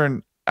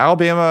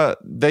 Alabama,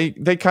 they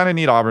kind of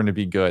need Auburn to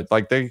be good.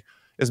 Like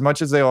as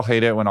much as they all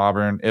hate it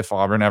if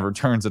Auburn ever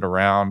turns it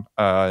around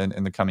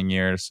in the coming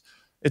years,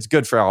 it's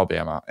good for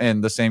Alabama.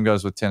 And the same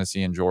goes with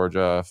Tennessee and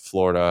Georgia,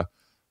 Florida,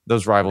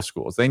 those rival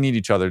schools. They need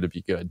each other to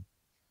be good.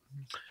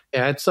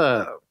 Yeah, it's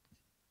this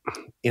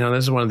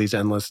is one of these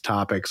endless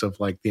topics of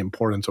like the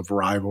importance of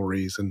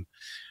rivalries. And,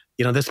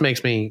 this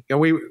makes me,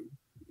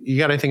 you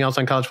got anything else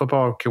on college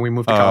football? Or can we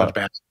move to college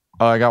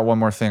basketball? I got one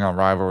more thing on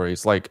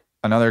rivalries. Like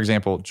another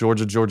example,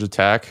 Georgia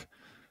Tech.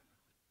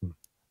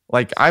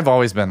 Like I've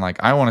always been like,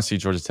 I want to see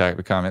Georgia Tech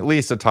become at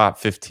least a top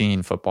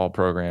 15 football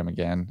program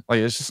again.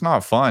 Like it's just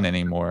not fun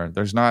anymore.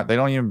 They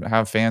don't even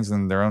have fans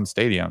in their own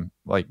stadium,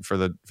 like for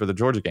the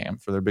Georgia game,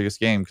 for their biggest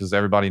game, because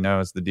everybody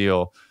knows the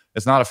deal.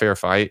 It's not a fair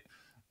fight,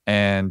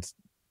 and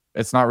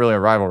it's not really a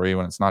rivalry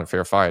when it's not a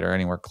fair fight or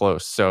anywhere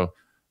close. So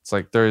it's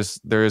like there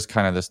is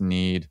kind of this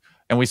need,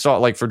 and we saw it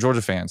like for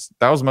Georgia fans,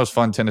 that was the most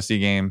fun Tennessee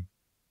game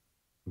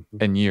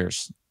in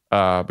years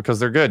because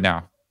they're good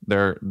now.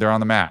 They're on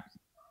the map.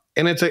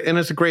 And it's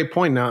a great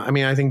point. Now, I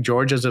mean, I think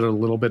Georgia's at a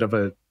little bit of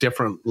a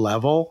different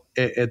level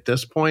at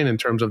this point in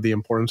terms of the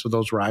importance of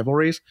those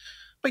rivalries.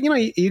 But,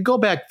 you go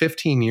back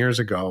 15 years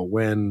ago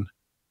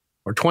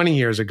or 20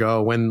 years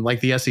ago when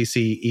like the SEC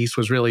East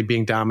was really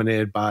being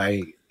dominated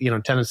by,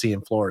 Tennessee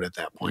and Florida at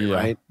that point,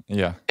 right?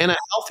 Yeah. And a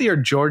healthier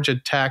Georgia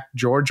Tech,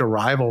 Georgia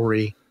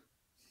rivalry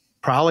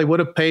probably would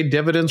have paid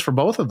dividends for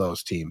both of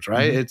those teams,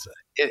 right?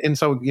 Mm-hmm. And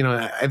so,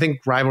 I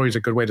think rivalry is a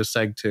good way to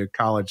seg to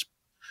college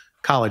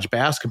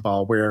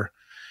basketball where,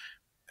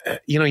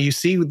 you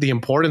see the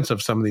importance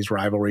of some of these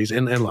rivalries.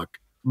 And look,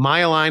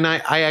 my Illini,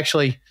 I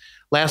actually,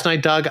 last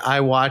night, Doug, I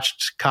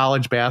watched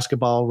college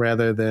basketball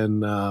rather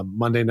than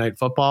Monday Night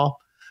Football.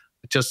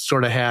 It just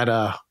sort of had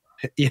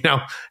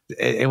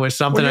it was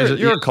something. Well,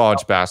 you're a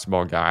college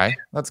basketball guy.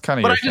 That's kind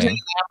of your thing. But I just had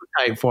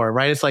an appetite for it,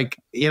 right? It's like,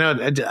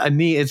 a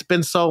need. It's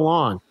been so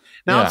long.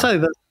 Now, I'll tell you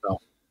this, though.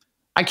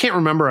 I can't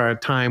remember a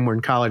time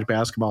when college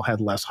basketball had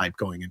less hype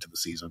going into the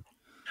season.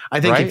 I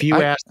think if you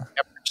asked an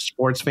average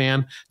sports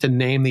fan to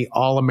name the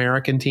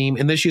All-American team,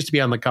 and this used to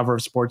be on the cover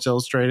of Sports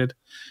Illustrated,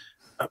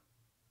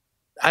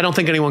 I don't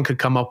think anyone could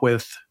come up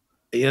with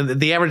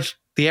the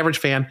average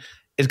fan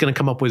is going to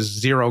come up with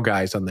 0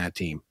 guys on that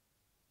team.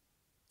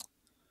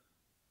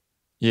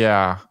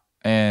 Yeah,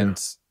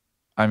 and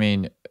I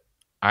mean,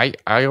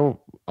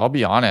 I'll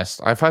be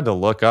honest. I've had to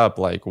look up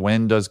like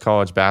when does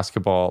college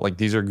basketball, like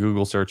these are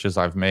Google searches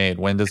I've made.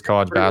 When does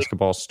college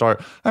basketball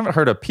start? I haven't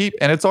heard a peep,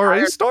 and it's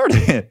already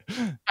started.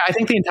 I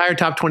think the entire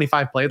top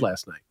 25 played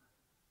last night.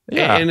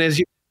 Yeah, and as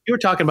you were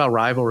talking about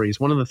rivalries,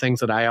 one of the things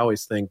that I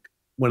always think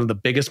one of the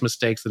biggest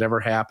mistakes that ever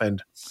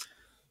happened,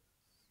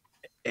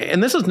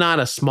 and this is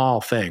not a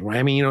small thing, right?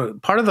 I mean,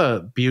 part of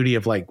the beauty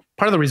of part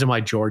of the reason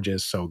why Georgia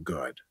is so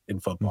good in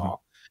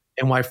football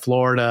and why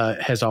Florida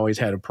has always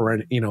had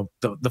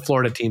the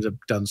Florida teams have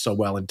done so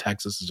well and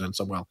Texas has done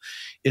so well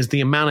is the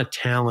amount of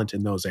talent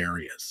in those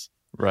areas.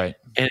 Right.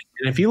 And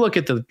if you look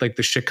at the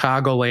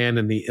Chicagoland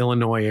and the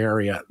Illinois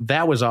area,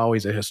 that was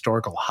always a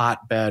historical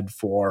hotbed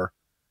for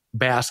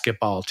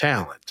basketball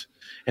talent.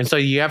 And so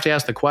you have to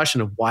ask the question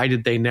of why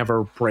did they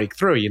never break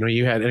through?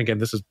 You had, and again,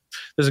 this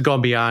is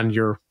going beyond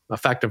your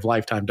effective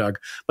lifetime, Doug.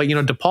 But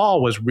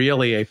DePaul was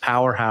really a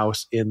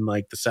powerhouse in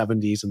like the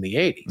 70s and the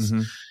 80s.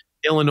 Mm-hmm.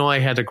 Illinois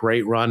had a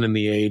great run in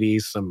the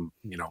 80s. Some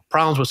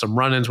problems with some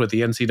run-ins with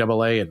the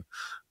NCAA and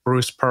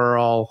Bruce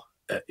Pearl.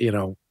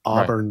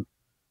 Auburn.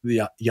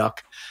 Right. Yuck.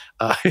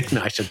 No,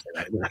 I shouldn't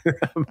say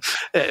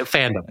that.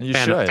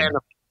 Fandom.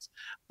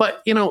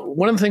 But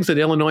one of the things that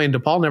Illinois and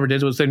DePaul never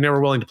did was they're never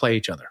willing to play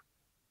each other.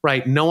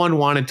 Right. No one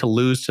wanted to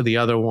lose to the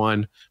other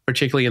one,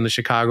 particularly in the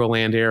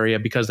Chicagoland area,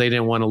 because they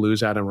didn't want to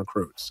lose out on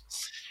recruits.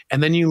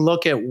 And then you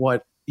look at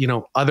what,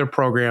 other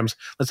programs,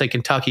 let's say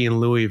Kentucky and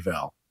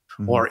Louisville,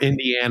 or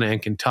Indiana and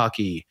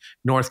Kentucky,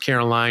 North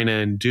Carolina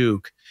and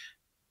Duke,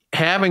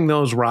 having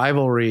those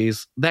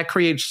rivalries, that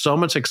creates so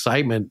much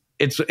excitement.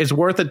 It's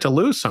worth it to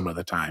lose some of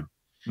the time.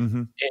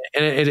 Mm-hmm.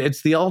 And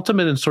it's the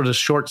ultimate in sort of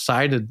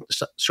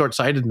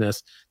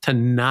short-sightedness to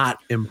not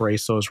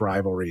embrace those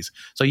rivalries.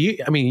 So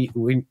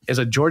as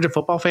a Georgia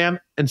football fan,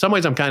 in some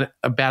ways I'm kind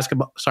of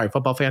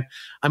football fan.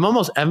 I'm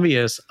almost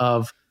envious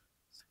of,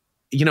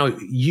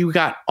 you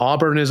got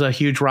Auburn as a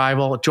huge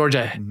rival.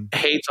 Georgia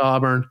hates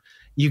Auburn.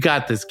 You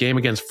got this game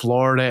against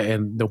Florida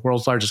and the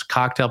world's largest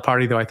cocktail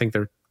party, though I think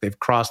they've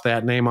crossed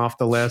that name off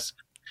the list.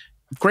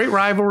 Great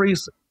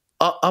rivalries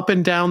up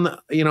and down,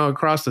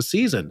 across the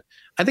season.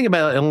 I think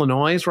about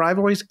Illinois'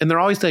 rivalries, and they're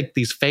always like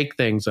these fake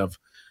things of,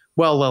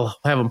 well, they'll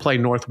have them play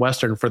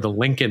Northwestern for the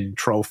Lincoln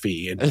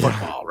Trophy in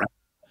football, right?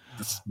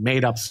 It's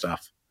made up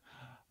stuff.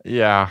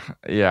 Yeah.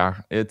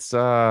 It's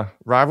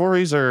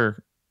rivalries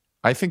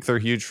I think they're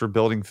huge for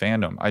building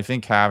fandom. I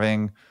think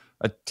having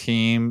a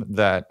team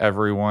that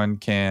everyone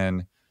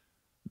can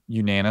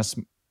unanimous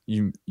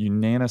blah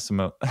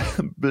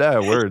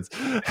words.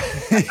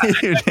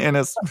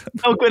 Unanimous.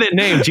 So good at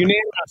names,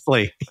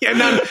 unanimously.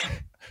 Yeah,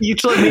 you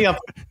trip me up.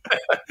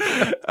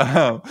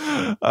 I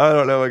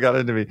don't know what got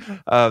into me.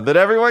 That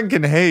everyone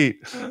can hate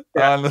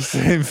on the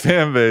same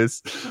fan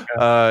base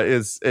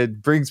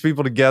it brings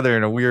people together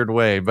in a weird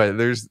way. But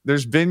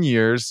there's been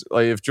years,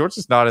 like if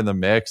Georgia's not in the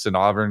mix and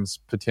Auburn's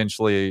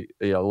potentially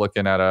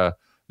looking at a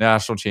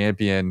national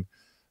championship,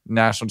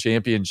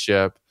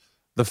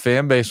 the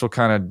fan base will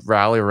kind of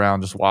rally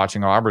around just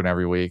watching Auburn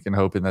every week and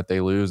hoping that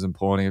they lose and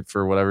pulling it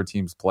for whatever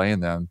team's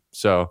playing them.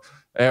 So.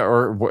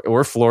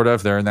 Or Florida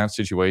if they're in that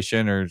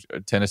situation, or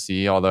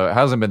Tennessee, although it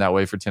hasn't been that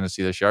way for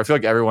Tennessee this year. I feel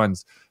like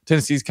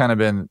Tennessee's kind of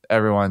been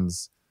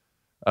everyone's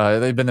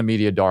they've been the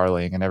media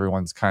darling, and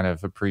everyone's kind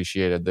of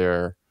appreciated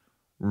their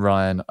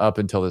run up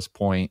until this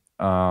point.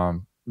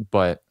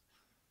 But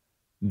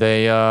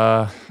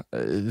they'll,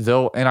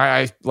 and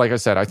I like I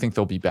said, I think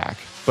they'll be back.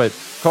 But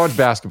college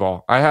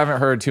basketball, I haven't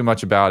heard too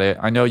much about it.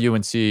 I know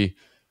UNC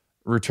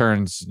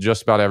returns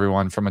just about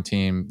everyone from a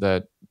team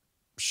that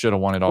should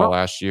have won it all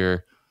last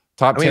year.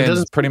 Top 10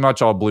 is pretty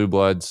much all blue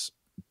bloods.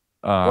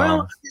 Well,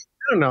 I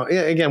don't know.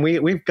 Again,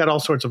 we've got all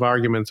sorts of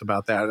arguments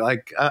about that.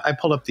 Like I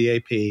pulled up the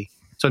AP.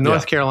 So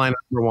North Carolina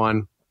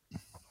 #1,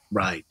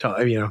 right?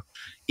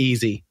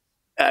 Easy.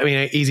 I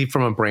mean, easy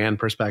from a brand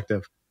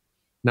perspective.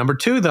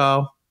 #2,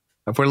 though,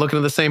 if we're looking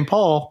at the same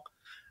poll,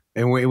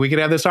 and we could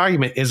have this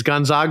argument: is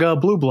Gonzaga a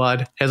blue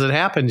blood? Has it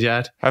happened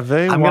yet? Have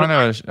they won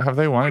a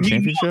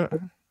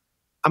championship?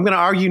 I'm going to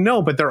argue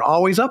no, but they're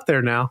always up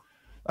there now.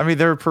 I mean,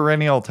 they're a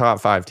perennial top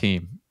 5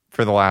 team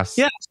for the last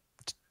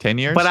 10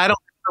 years. But I don't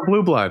think they're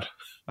blue blood.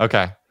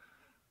 Okay.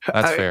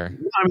 That's fair.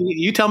 I mean,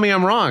 you tell me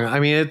I'm wrong. I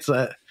mean, it's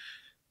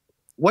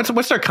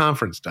what's their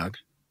conference, Doug?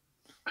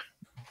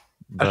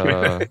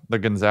 The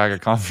Gonzaga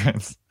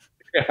conference.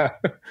 Yeah.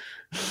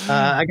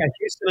 I got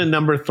Houston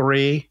at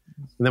 #3,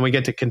 and then we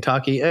get to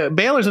Kentucky.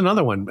 Baylor's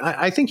another one.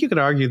 I think you could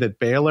argue that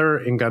Baylor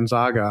and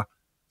Gonzaga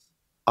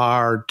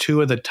are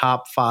 2 of the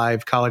top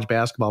 5 college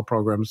basketball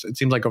programs. It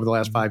seems like over the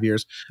last 5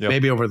 years,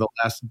 maybe over the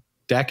last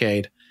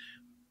decade.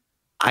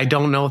 I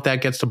don't know if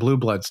that gets to blue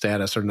blood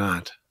status or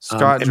not.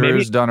 Scott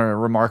Drew's done a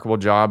remarkable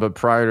job, but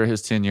prior to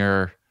his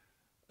tenure,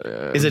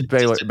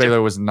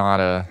 Baylor was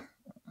not a.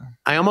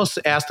 I almost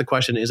asked the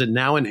question: is it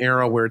now an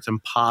era where it's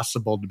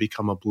impossible to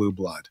become a blue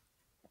blood?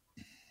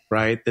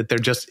 Right, that there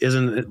just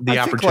isn't the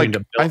opportunity to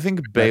build. I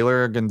think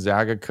Baylor or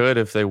Gonzaga could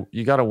if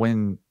you got to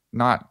win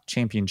not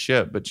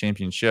championship but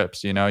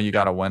championships. You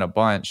got to win a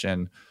bunch,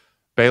 and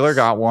Baylor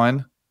got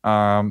one.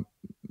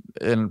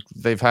 And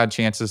they've had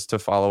chances to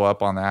follow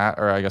up on that,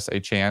 or I guess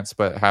a chance,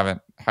 but haven't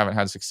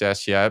had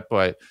success yet.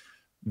 But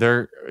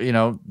they're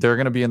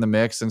going to be in the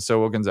mix, and so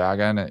will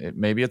Gonzaga. And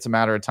maybe it's a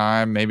matter of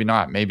time, maybe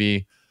not.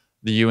 Maybe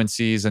the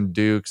UNCs and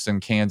Dukes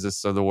and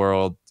Kansas of the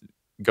world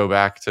go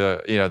back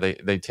to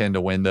they tend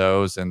to win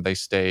those, and they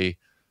stay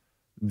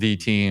the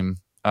team.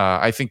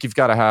 I think you've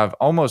got to have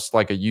almost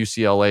like a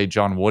UCLA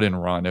John Wooden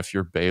run if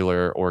you're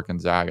Baylor or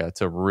Gonzaga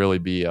to really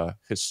be a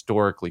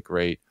historically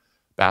great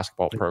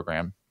basketball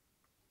program.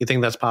 You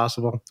think that's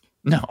possible?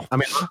 No. I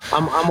mean,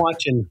 I'm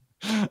watching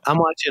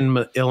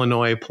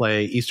Illinois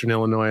play Eastern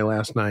Illinois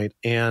last night,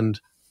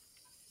 and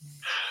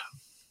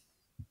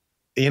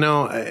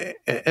Illinois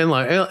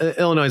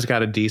has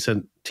got a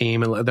decent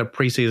team, and the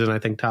preseason I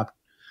think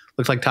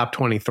looks like top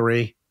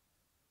 23.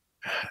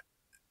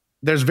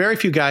 There's very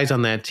few guys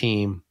on that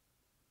team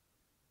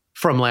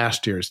from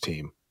last year's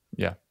team.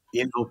 Yeah.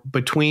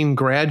 Between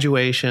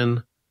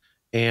graduation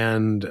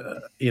and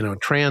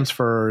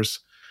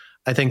transfers,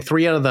 I think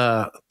 3 out of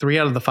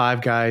the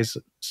 5 guys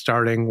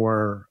starting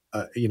were,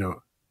 I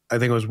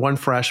think it was 1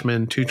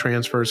 freshman, 2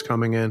 transfers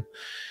coming in.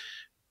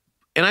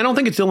 And I don't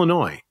think it's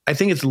Illinois. I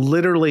think it's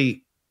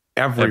literally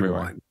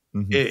everyone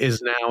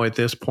is now at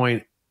this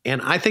point.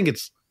 And I think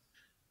it's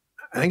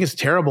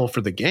terrible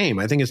for the game.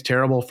 I think it's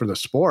terrible for the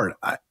sport.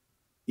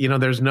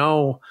 There's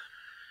no,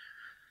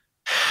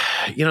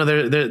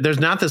 there's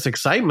not this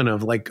excitement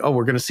of like, oh,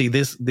 we're going to see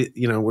this,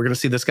 we're going to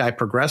see this guy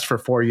progress for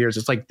 4 years.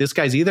 It's like, this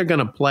guy's either going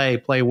to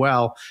play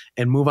well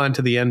and move on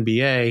to the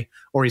NBA,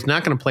 or he's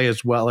not going to play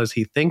as well as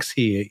he thinks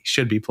he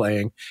should be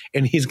playing,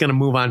 and he's going to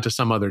move on to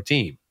some other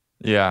team.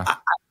 Yeah.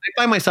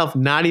 find myself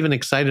not even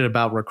excited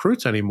about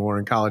recruits anymore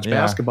in college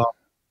basketball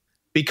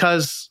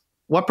because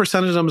what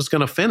percentage of them is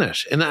going to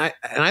finish? And I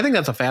think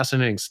that's a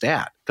fascinating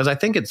stat because I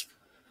think it's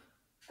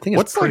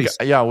pretty.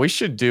 We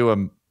should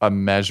do a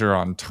measure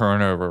on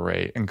turnover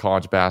rate in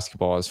college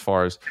basketball as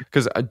far as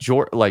because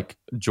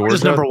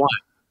Georgia's number one.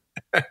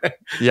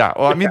 Yeah,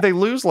 well, I mean, they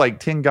lose like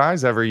 10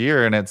 guys every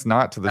year, and it's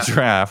not to the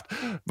draft.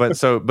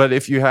 But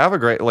if you have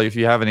if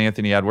you have an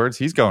Anthony Edwards,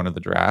 he's going to the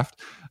draft,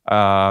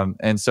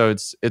 and so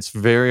it's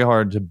very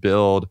hard to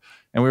build.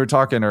 And we were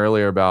talking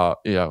earlier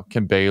about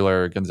can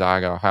Baylor,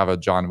 Gonzaga have a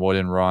John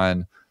Wooden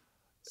run?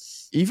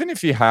 Even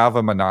if you have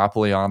a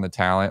monopoly on the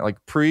talent, like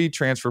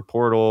pre-transfer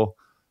portal,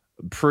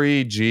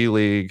 pre-G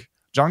League,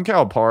 John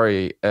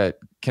Calipari at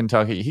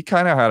Kentucky, he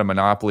kind of had a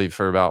monopoly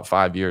for about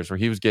 5 years where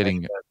he was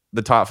getting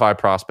the top 5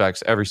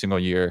 prospects every single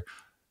year.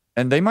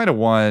 And they might have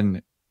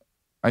won,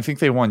 I think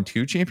they won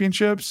 2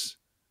 championships.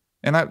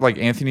 And that, like,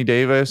 Anthony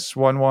Davis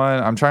won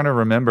one. I'm trying to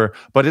remember,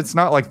 but it's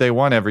not like they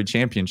won every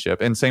championship.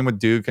 And same with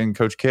Duke and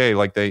Coach K.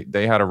 Like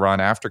they had a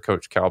run after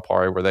Coach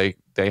Calipari where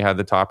they had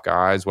the top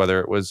guys, whether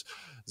it was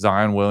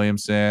Zion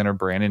Williamson or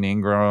Brandon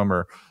Ingram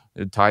or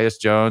Tyus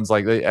Jones.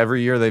 Like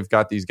every year they've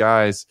got these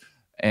guys.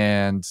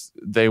 And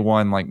they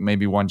won like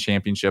maybe 1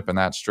 championship in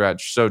that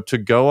stretch. So to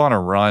go on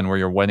a run where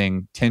you're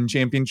winning 10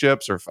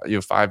 championships or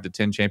 5 to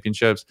 10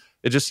 championships,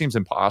 it just seems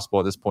impossible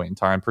at this point in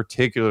time,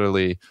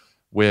 particularly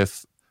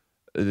with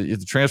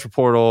the transfer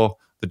portal,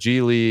 the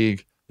G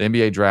League, the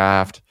NBA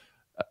draft,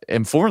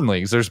 and foreign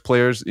leagues. There's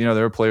players,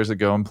 there are players that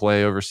go and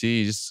play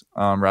overseas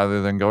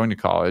rather than going to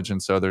college.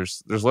 And so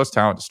there's less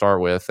talent to start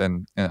with.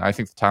 And I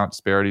think the talent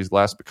disparity is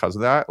less because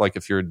of that. Like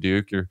if you're a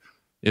Duke,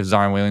 if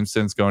Zion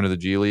Williamson's going to the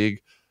G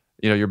League,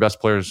 your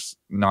best player is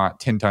not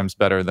 10 times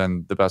better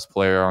than the best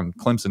player on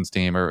Clemson's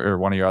team or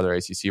one of your other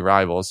ACC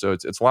rivals. So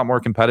it's a lot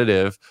more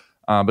competitive,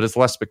 but it's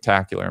less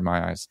spectacular in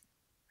my eyes.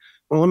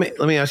 Well,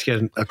 let me ask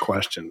you a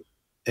question.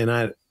 And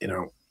I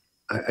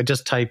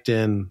just typed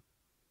in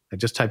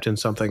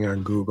something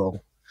on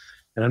Google,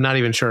 and I'm not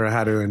even sure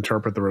how to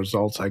interpret the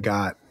results I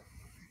got.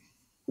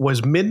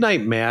 Was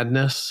Midnight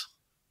Madness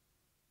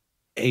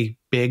a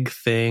big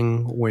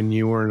thing when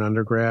you were an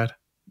undergrad?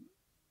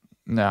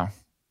 No.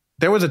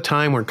 There was a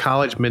time where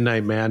college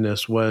Midnight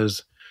Madness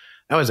was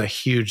a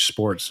huge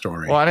sports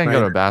story. Well, I didn't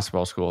go to a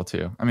basketball school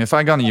too. I mean, if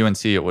I'd gone to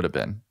UNC, it would have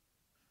been.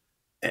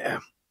 Yeah.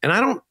 And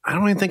I don't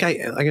even think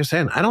like I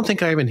said, I don't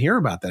think I even hear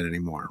about that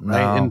anymore.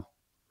 Right. No.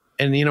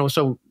 And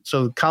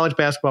so college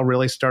basketball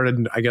really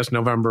started, I guess,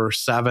 November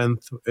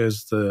 7th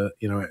is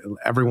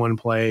everyone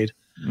played.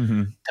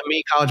 Mm-hmm. To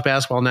me, college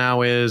basketball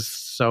now is,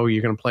 so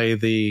you're going to play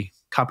the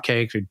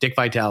cupcakes or Dick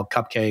Vitale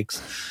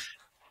cupcakes.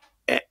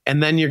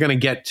 And then you're going to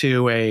get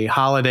to a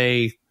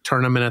holiday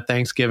tournament, a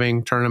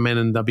Thanksgiving tournament,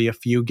 and there'll be a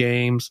few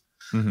games.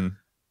 Mm-hmm.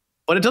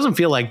 But it doesn't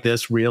feel like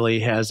this really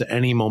has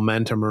any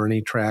momentum or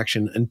any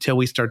traction until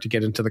we start to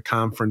get into the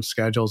conference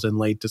schedules in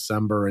late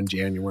December and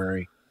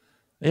January.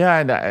 Yeah,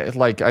 and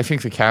I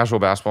think the casual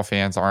basketball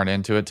fans aren't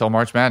into it till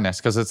March Madness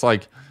because it's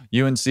like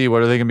UNC,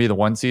 what are they going to be, the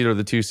 1 seed or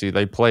the 2 seed?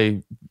 They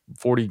play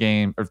 40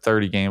 game or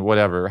 30 game,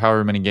 whatever,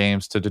 however many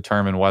games to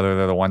determine whether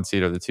they're the 1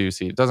 seed or the 2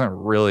 seed. It doesn't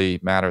really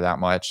matter that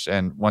much.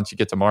 And once you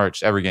get to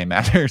March, every game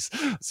matters.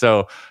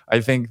 So I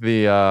think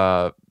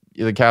the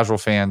casual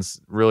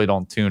fans really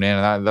don't tune in,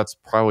 and that's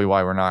probably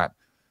why we're not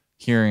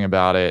hearing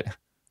about it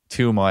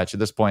too much at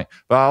this point.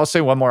 But I'll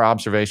say one more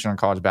observation on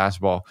college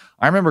basketball.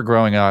 I remember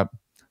growing up,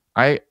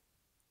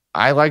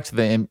 I liked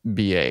the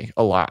NBA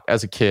a lot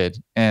as a kid,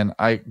 and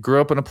I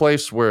grew up in a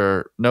place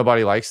where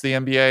nobody likes the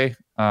NBA.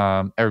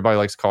 Everybody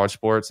likes college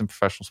sports and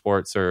professional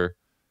sports, or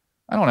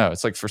I don't know,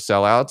 it's like for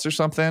sellouts or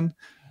something.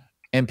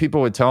 And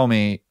people would tell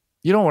me,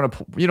 you don't want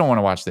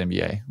to watch the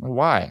NBA. Well,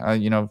 why?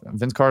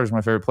 Vince Carter's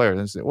my favorite player. And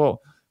they say,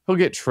 well, he'll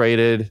get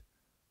traded.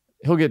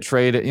 They'll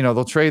trade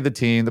the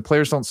team. The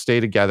players don't stay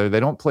together.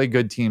 They don't play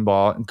good team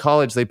ball. In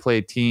college, they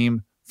play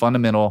team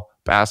fundamental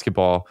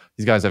basketball.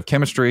 These guys have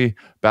chemistry.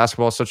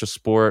 Basketball is such a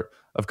sport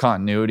of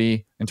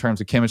continuity in terms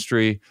of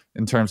chemistry,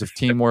 in terms of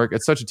teamwork.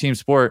 It's such a team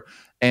sport.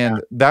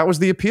 And that was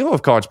the appeal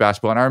of college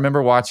basketball. And I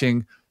remember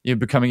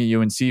becoming a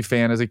UNC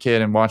fan as a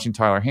kid and watching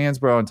Tyler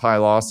Hansbrough and Ty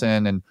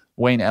Lawson and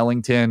Wayne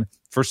Ellington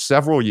for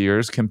several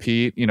years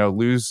compete,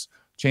 lose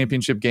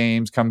championship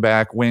games, come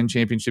back, win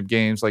championship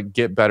games, like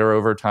get better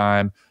over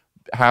time,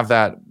 have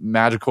that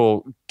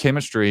magical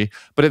chemistry.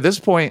 But at this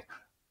point,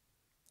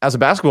 as a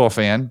basketball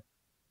fan,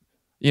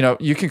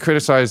 you can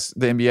criticize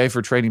the NBA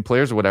for trading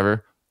players or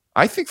whatever.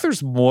 I think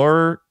there's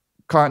more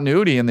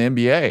continuity in the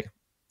NBA.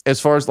 As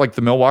far as like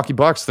the Milwaukee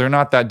Bucks, they're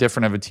not that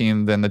different of a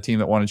team than the team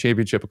that won a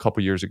championship a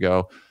couple years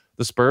ago.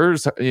 The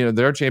Spurs,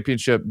 their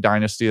championship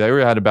dynasty, they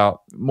had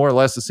about more or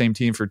less the same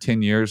team for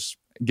 10 years,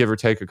 give or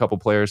take a couple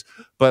players.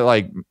 But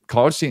like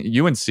college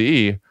team,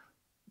 UNC,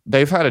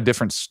 they've had a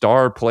different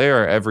star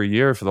player every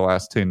year for the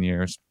last 10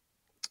 years.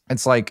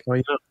 It's like,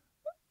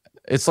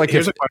 it's like,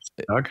 here's a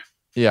question, Doug.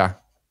 Yeah.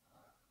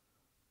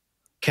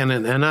 Can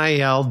an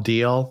NIL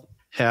deal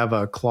have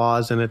a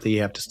clause in it that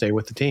you have to stay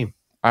with the team?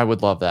 I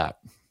would love that.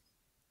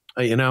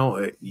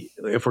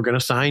 If we're going to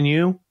sign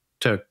you,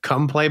 to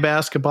come play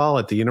basketball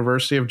at the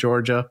University of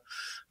Georgia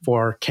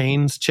for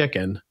Cane's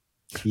Chicken,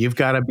 you've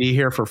got to be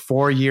here for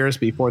 4 years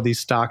before these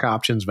stock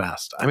options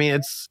vest. I mean,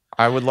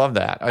 I would love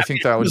that. I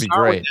think that would be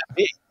great.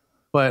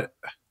 But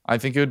I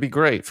think it would be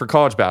great for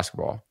college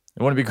basketball.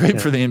 It wouldn't be great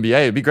for the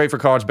NBA. It'd be great for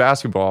college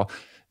basketball.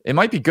 It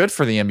might be good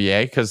for the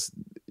NBA because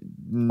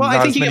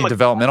not as many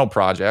developmental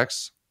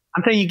projects.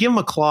 I'm saying you give them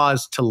a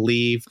clause to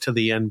leave to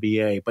the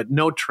NBA, but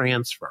no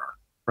transfer,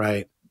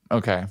 right?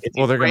 Okay.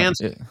 Well, they're going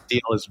to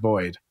deal is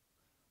void.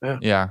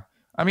 Yeah.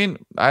 I mean,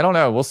 I don't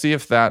know. We'll see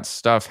if that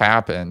stuff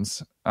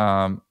happens.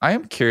 I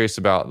am curious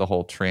about the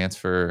whole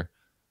transfer.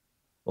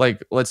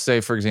 Like, let's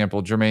say, for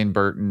example, Jermaine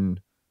Burton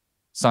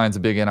signs a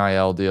big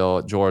NIL deal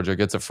at Georgia,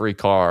 gets a free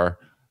car,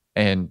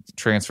 and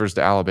transfers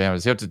to Alabama.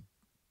 Does he have to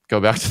go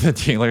back to the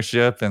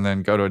dealership and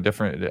then go to a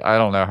different? I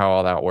don't know how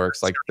all that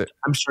works.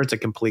 I'm sure it's a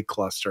complete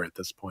cluster at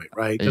this point,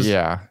 right?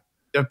 Yeah.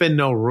 There have been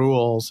no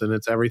rules, and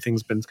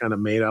everything's been kind of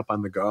made up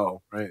on the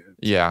go, right?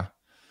 Yeah.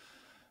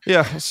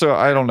 Yeah, so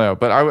I don't know,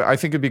 but I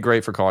think it'd be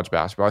great for college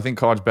basketball. I think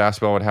college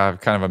basketball would have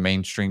kind of a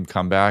mainstream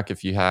comeback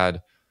if you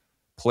had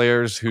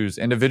players whose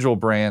individual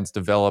brands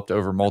developed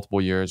over multiple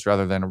years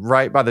rather than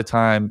right by the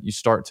time you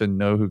start to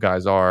know who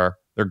guys are,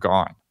 they're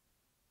gone.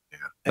 Yeah.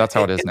 That's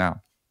how it is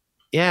now.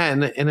 Yeah,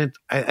 and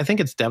I think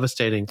it's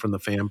devastating from the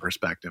fan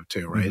perspective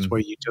too, right? It's where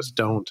you just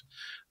don't,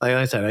 like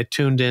I said, I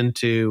tuned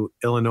into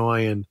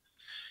Illinois and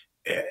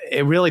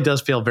it really does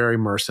feel very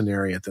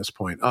mercenary at this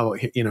point. Oh,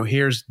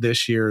 here's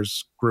this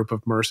year's group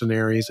of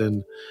mercenaries,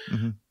 and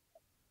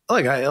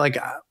I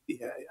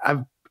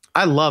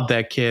love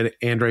that kid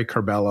Andre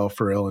Curbelo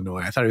for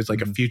Illinois. I thought he was like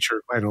a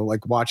future,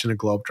 like watching a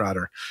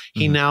Globetrotter.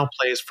 He now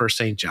plays for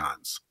St.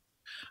 John's.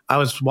 I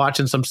was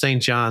watching some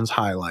St. John's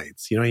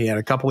highlights. He had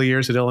a couple of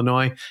years at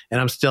Illinois,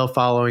 and I'm still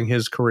following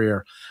his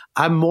career.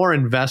 I'm more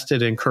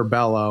invested in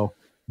Curbelo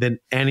than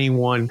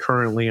anyone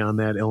currently on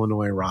that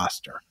Illinois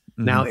roster.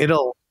 Now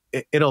it'll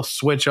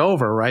switch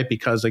over, right?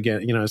 Because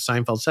again, as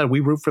Seinfeld said,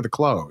 we root for the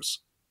close.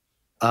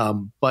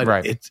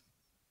 But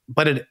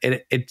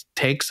it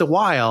takes a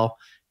while.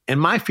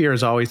 And my fear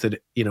is always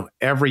that,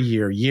 every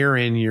year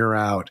in, year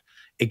out,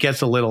 it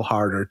gets a little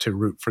harder to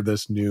root for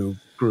this new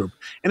group.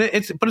 And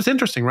it's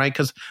interesting, right?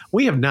 Because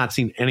we have not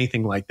seen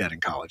anything like that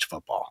in college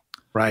football,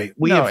 right?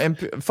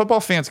 And football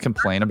fans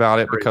complain about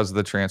it because of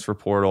the transfer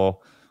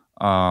portal.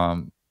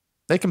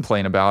 They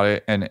complain about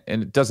it, and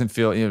it doesn't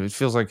feel, it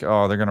feels like,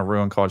 oh, they're going to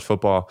ruin college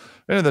football.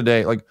 At the end of the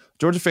day, like,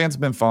 Georgia fans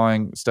have been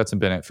following Stetson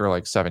Bennett for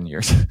like 7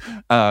 years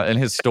and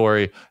his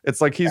story.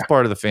 It's like he's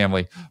part of the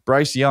family.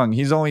 Bryce Young,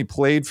 he's only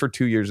played for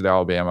 2 years at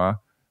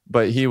Alabama,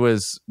 but he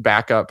was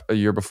backup a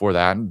year before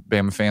that. And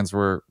Bama fans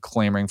were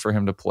clamoring for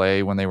him to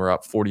play when they were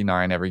up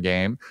 49 every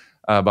game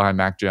behind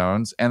Mac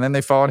Jones. And then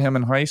they followed him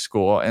in high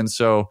school. And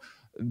so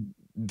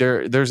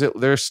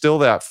there's still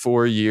that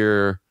 4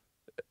 years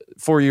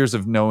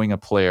of knowing a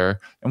player.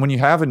 And when you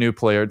have a new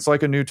player, it's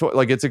like a new toy.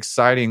 Like, it's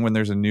exciting when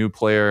there's a new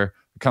player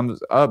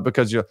comes up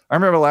because I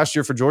remember last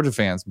year for Georgia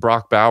fans,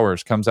 Brock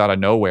Bowers comes out of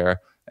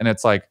nowhere, and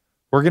it's like,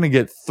 we're going to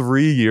get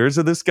 3 years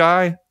of this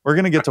guy. We're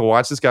going to get to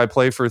watch this guy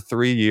play for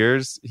 3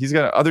 years. He's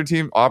got other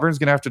team. Auburn's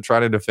going to have to try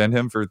to defend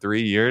him for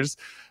 3 years.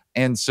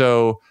 And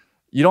so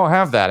you don't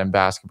have that in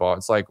basketball.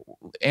 It's like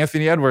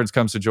Anthony Edwards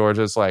comes to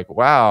Georgia. It's like,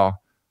 wow,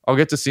 I'll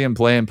get to see him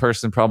play in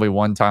person probably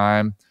one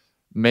time.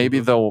 Maybe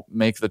they'll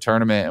make the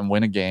tournament and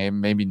win a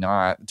game. Maybe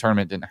not. The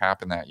tournament didn't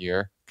happen that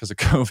year because of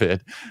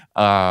COVID.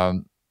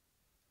 And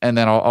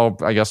then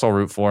I guess I'll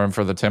root for him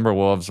for the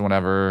Timberwolves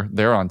whenever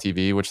they're on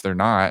TV, which they're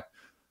not.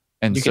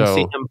 And you can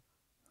see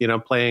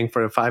him, playing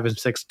for 5 and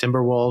 6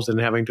 Timberwolves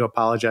and having to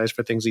apologize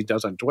for things he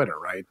does on Twitter,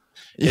 right?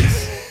 Yeah,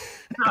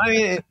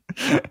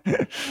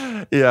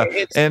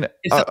 it's a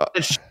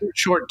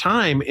short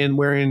time in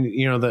wearing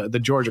the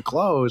Georgia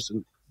clothes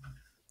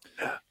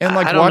and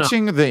like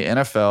watching the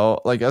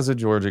NFL, like as a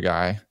Georgia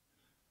guy,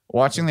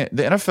 watching the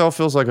NFL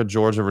feels like a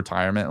Georgia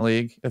retirement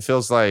league. It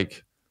feels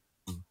like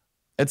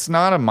it's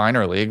not a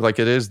minor league, like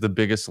it is the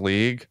biggest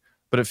league,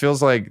 but it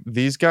feels like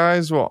these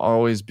guys will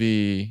always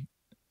be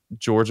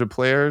Georgia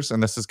players,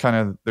 and this is kind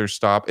of their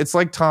stop. It's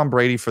like Tom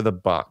Brady for the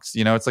Bucks.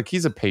 It's like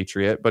he's a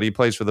Patriot, but he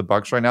plays for the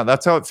Bucks right now.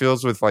 That's how it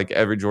feels with like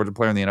every Georgia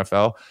player in the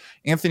NFL.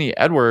 Anthony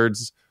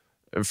Edwards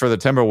for the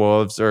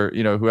Timberwolves, or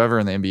whoever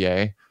in the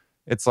NBA.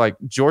 It's like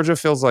Georgia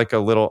feels like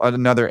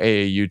another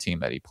AAU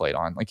team that he played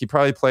on. Like he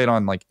probably played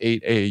on like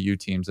 8 AAU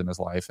teams in his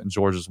life, and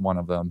Georgia's one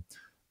of them.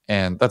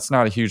 And that's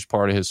not a huge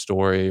part of his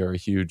story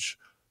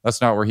that's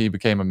not where he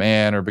became a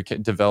man or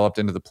developed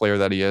into the player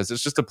that he is.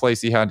 It's just a place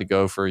he had to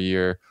go for a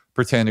year,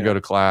 pretend to go to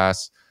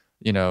class,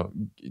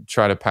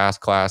 try to pass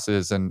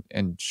classes and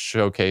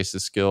showcase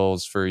his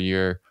skills for a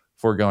year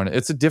before going.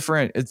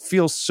 It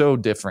feels so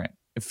different.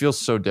 It feels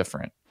so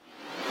different.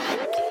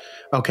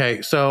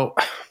 Okay. So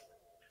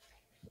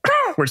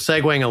we're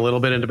segueing a little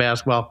bit into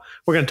basketball.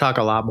 We're going to talk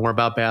a lot more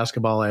about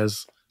basketball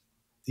as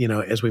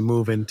we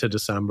move into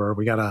December.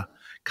 We got a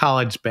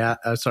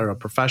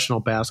professional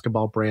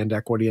basketball brand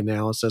equity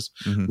analysis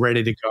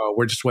ready to go.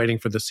 We're just waiting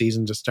for the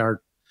season to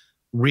start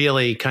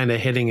really kind of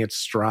hitting its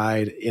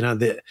stride.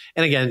 And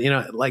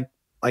again, like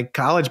like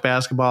college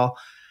basketball,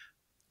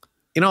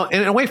 in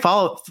a way,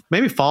 fall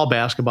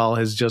basketball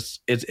is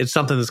just it's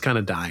something that's kind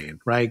of dying,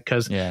 right?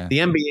 Because the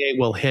NBA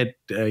will hit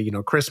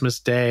Christmas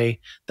Day,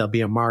 there'll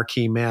be a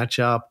marquee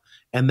matchup,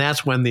 and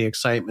that's when the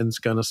excitement's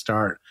going to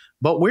start.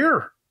 But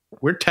we're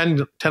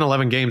 10,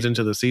 11 games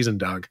into the season,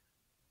 Doug.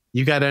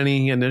 You got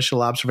any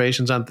initial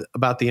observations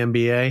about the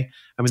NBA?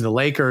 I mean, the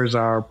Lakers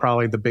are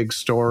probably the big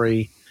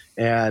story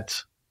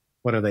at,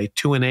 what are they,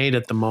 2-8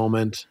 at the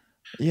moment?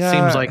 Yeah.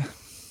 Seems like,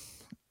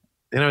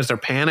 is there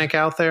panic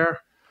out there?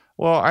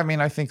 Well, I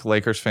mean, I think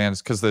Lakers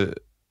fans, because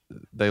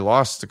they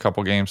lost a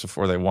couple games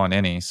before they won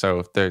any,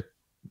 so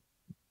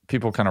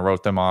people kind of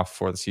wrote them off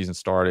before the season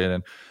started.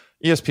 And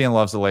ESPN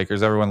loves the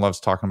Lakers. Everyone loves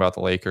talking about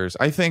the Lakers.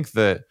 I think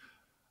that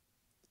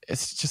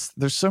it's just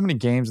there's so many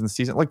games in the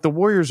season. Like the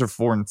Warriors are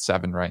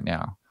 4-7 right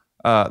now.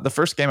 The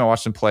first game I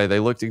watched them play, they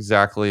looked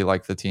exactly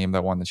like the team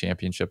that won the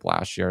championship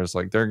last year. It's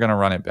like they're going to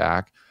run it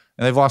back.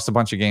 And they've lost a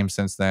bunch of games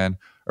since then.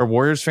 Are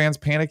Warriors fans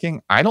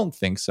panicking? I don't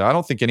think so. I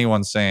don't think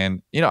anyone's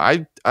saying,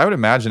 I would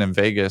imagine in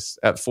Vegas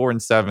at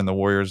 4-7, the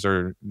Warriors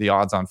are the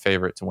odds-on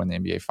favorite to win the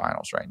NBA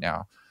Finals right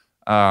now.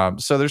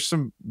 So there's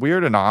some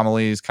weird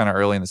anomalies kind of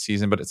early in the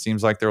season, but it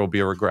seems like there will be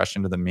a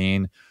regression to the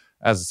mean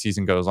as the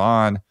season goes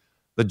on.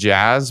 The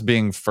Jazz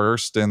being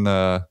first in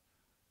the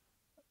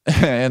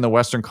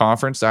Western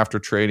Conference after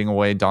trading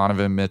away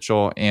Donovan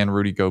Mitchell and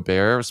Rudy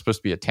Gobert. It was supposed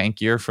to be a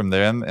tank year from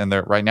them, and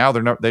right now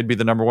they'd be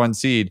the number 1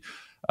 seed.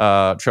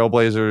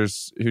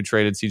 Trailblazers, who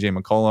traded CJ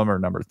McCollum, are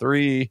number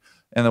 3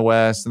 in the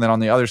West, and then on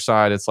the other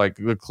side, it's like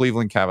the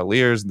Cleveland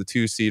Cavaliers, the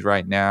 2 seed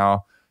right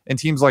now, and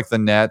teams like the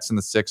Nets and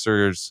the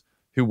Sixers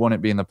who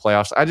wouldn't be in the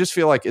playoffs. I just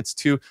feel like it's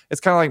kind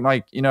of like,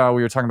 Mike, we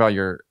were talking about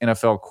your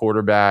NFL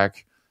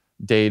quarterback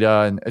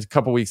data, and a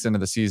couple weeks into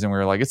the season, we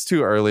were like, it's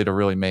too early to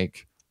really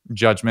make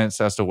judgments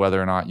as to whether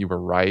or not you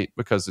were right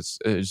because it's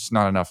just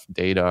not enough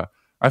data.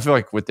 I feel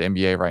like with the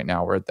NBA right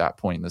now, we're at that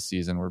point in the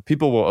season where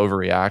people will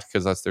overreact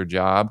because that's their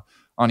job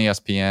on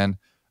ESPN.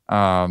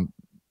 I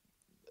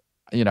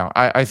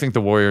think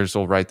the Warriors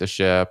will right the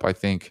ship. I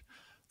think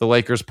the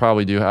Lakers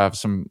probably do have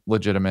some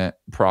legitimate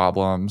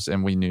problems,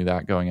 and we knew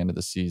that going into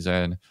the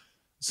season.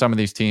 Some of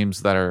these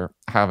teams that are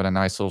having a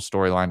nice little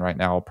storyline right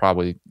now will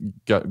probably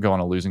go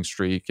on a losing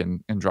streak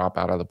and drop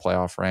out of the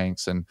playoff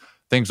ranks, and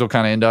things will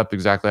kind of end up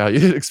exactly how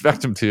you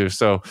expect them to.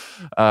 So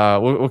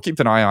we'll keep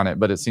an eye on it,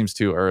 but it seems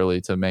too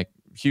early to make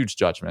huge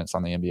judgments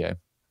on the NBA.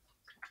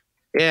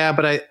 Yeah,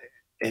 but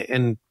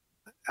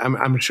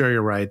I'm sure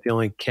you're right. The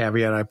only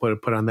caveat I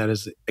put on that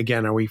is,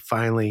 again, are we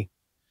finally,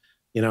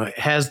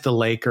 has the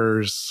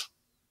Lakers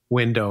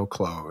window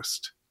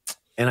closed?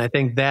 And I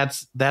think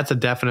that's a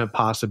definite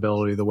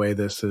possibility the way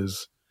this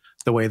is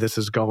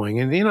going.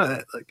 And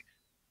like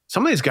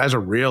some of these guys are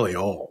really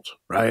old,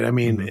 right? I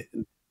mean,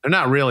 they're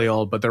not really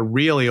old, but they're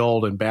really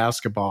old in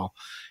basketball.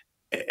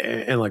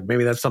 And like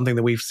maybe that's something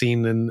that we've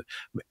seen in,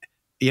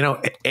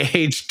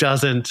 age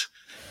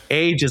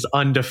is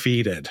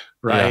undefeated,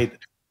 right? Yeah.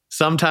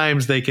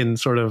 Sometimes they can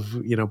sort of,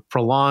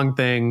 prolong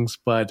things,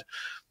 but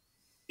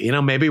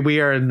maybe we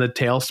are in the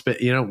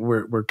tailspin,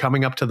 we're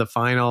coming up to the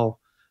final,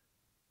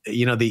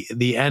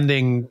 the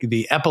ending,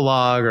 the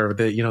epilogue, or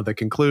the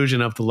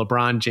conclusion of the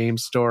LeBron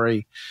James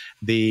story,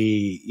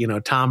 the,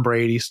 Tom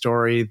Brady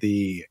story,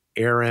 the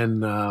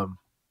Aaron,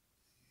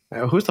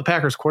 who's the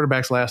Packers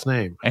quarterback's last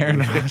name? Aaron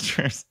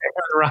Rodgers.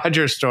 Aaron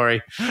Rodgers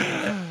story.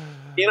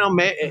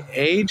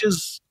 Age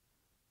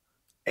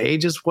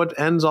is what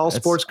ends all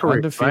sports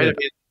careers, right? I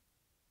mean,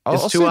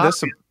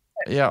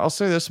 I'll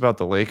say this about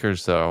the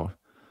Lakers, though.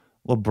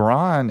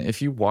 LeBron,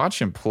 if you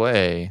watch him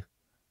play,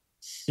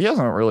 he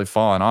hasn't really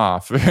fallen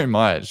off very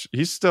much.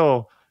 He's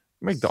still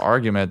make the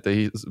argument that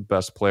he's the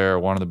best player,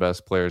 one of the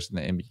best players in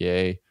the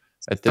NBA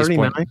at this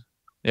 39? Point.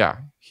 Yeah,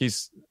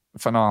 he's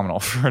phenomenal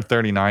for a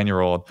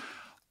 39-year-old.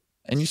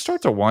 And you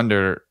start to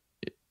wonder,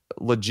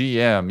 the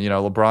GM,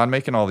 LeBron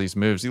making all these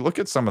moves. You look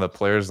at some of the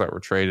players that were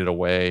traded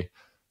away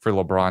for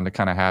LeBron to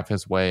kind of have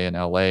his way in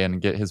LA and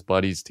get his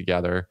buddies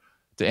together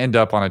to end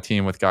up on a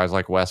team with guys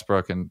like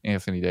Westbrook and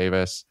Anthony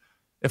Davis.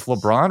 If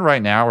LeBron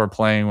right now were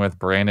playing with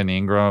Brandon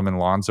Ingram and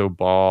Lonzo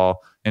Ball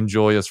and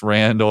Julius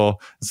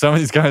Randle, some of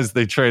these guys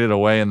they traded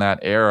away in that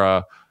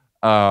era,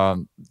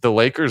 the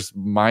Lakers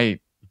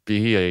might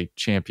be a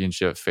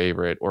championship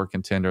favorite or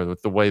contender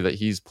with the way that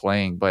he's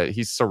playing. But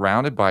he's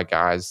surrounded by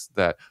guys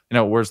that,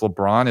 whereas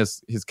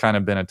LeBron he's kind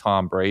of been a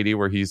Tom Brady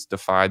where he's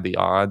defied the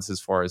odds as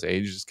far as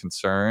age is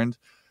concerned.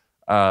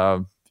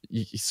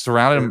 He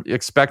surrounded him,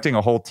 expecting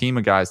a whole team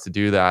of guys to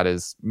do that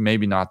is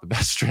maybe not the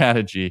best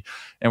strategy.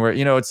 And where,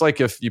 it's like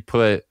if you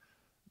put,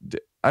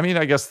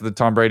 I guess the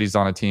Tom Brady's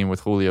on a team with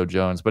Julio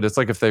Jones, but it's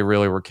like if they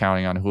really were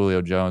counting on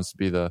Julio Jones to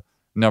be the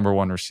number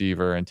one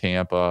receiver in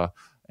Tampa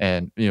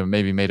and,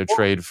 maybe made a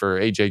trade for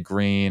AJ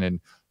Green and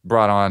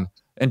brought on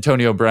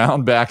Antonio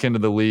Brown back into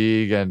the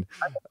league. And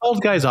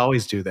old guys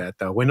always do that,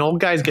 though. When old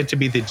guys get to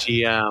be the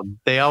GM,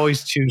 they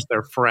always choose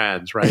their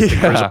friends, right?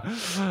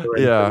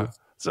 Yeah.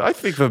 So I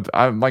think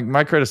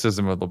my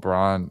criticism of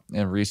LeBron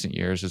in recent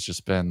years has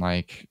just been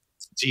like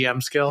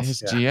GM skills.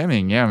 His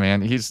GMing, yeah,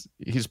 man. He's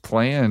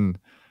playing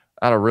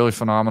at a really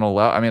phenomenal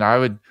level. I mean,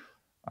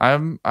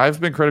 I've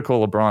been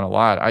critical of LeBron a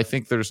lot. I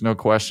think there's no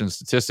question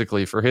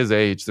statistically for his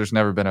age, there's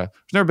never been a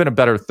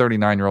better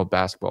 39-year-old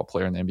basketball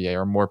player in the NBA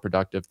or more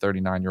productive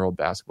 39-year-old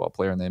basketball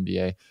player in the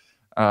NBA.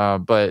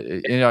 But then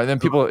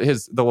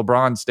the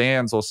LeBron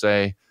stands will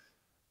say,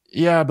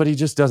 yeah, but he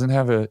just doesn't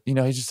have a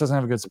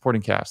good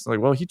supporting cast.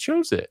 Like, well, he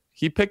chose it.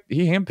 He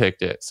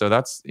handpicked it. So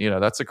that's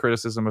a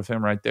criticism of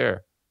him right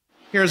there.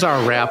 Here's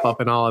our wrap up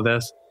in all of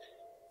this.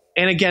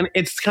 And again,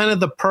 it's kind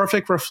of the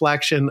perfect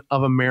reflection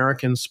of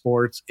American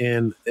sports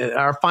in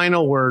our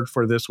final word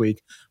for this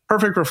week.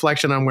 Perfect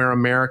reflection on where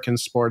American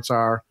sports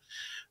are.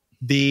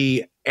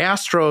 The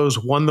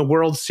Astros won the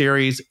World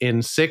Series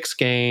in 6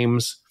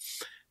 games,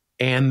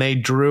 and they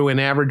drew an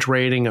average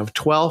rating of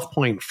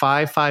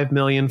 12.55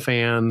 million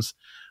fans.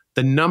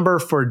 The number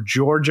for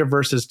Georgia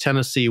versus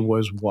Tennessee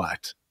was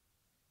what?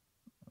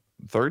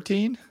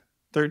 13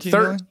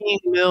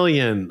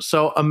 million.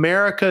 So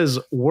America's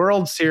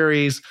World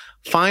Series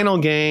final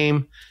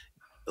game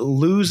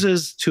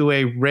loses to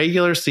a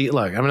regular season.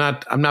 Look,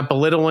 I'm not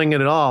belittling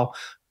it at all,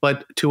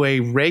 but to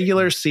a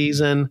regular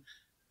season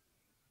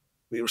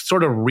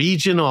sort of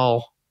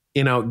regional,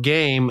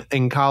 game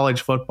in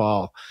college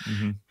football.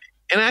 Mm-hmm.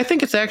 And I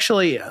think it's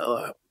actually,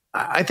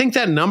 I think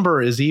that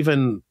number is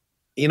even,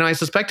 I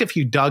suspect if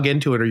you dug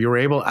into it or you were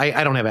able,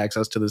 I don't have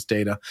access to this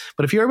data,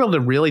 but if you're able to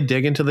really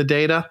dig into the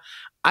data,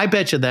 I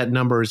bet you that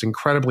number is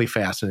incredibly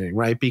fascinating,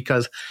 right?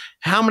 Because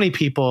how many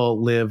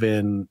people live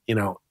in,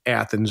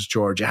 Athens,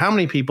 Georgia? How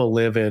many people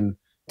live in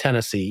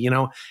Tennessee?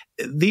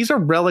 These are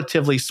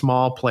relatively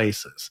small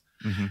places.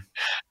 Mm-hmm.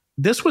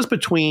 This was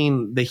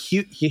between the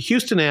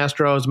Houston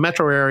Astros,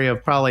 metro area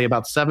of probably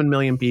about 7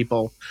 million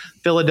people,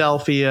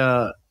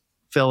 Philadelphia,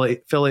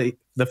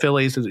 the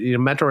Phillies,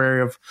 metro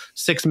area of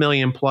 6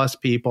 million plus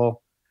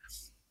people.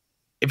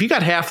 If you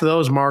got half of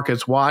those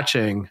markets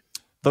watching,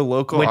 the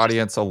local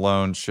audience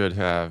alone should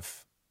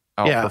have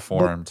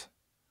outperformed. Yeah,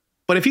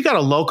 but if you got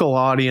a local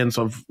audience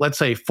of, let's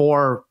say,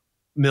 4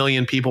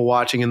 million people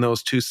watching in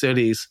those 2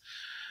 cities,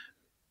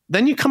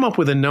 then you come up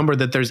with a number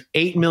that there's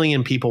 8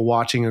 million people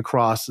watching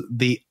across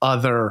the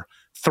other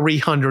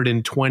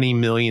 320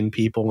 million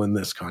people in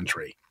this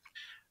country.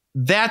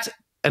 That's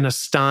an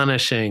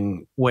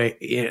astonishing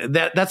way.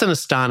 That's an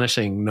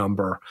astonishing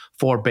number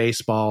for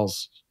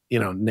baseball's,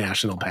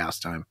 national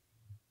pastime.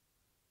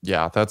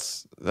 Yeah,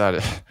 that's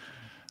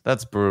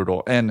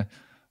brutal. And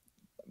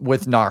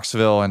with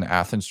Knoxville and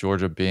Athens,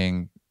 Georgia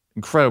being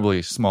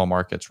incredibly small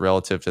markets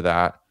relative to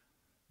that,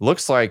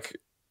 looks like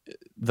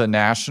the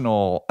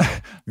national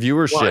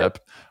viewership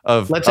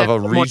of a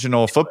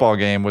regional football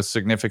game was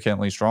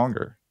significantly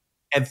stronger.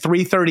 At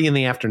 3:30 in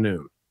the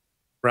afternoon,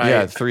 right?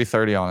 Yeah,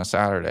 3:30 on a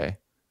Saturday.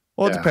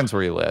 Well, it depends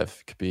where you live.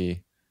 It could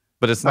be,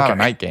 but it's not a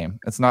night game.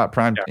 It's not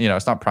prime.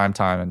 It's not prime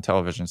time in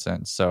television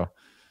sense. So,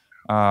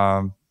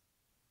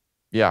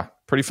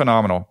 pretty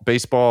phenomenal.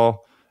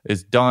 Baseball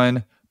is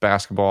done.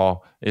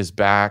 Basketball is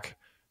back.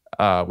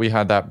 We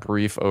had that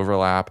brief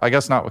overlap, I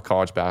guess not with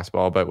college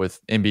basketball, but with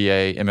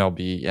NBA,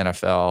 MLB,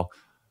 NFL,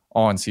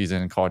 on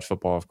season, and college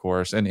football, of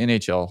course, and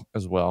NHL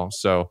as well.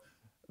 So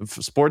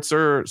sports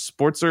are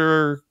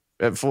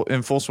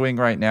in full swing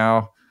right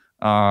now.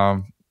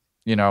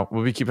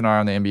 We'll be keeping an eye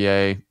on the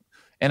NBA.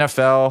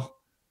 NFL,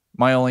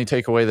 my only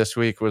takeaway this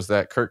week was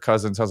that Kirk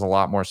Cousins has a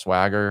lot more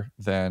swagger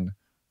than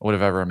I would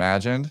have ever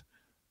imagined.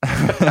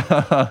 He's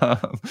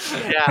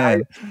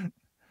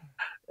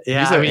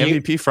an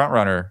MVP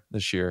frontrunner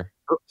this year.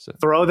 So.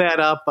 Throw that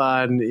up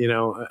on,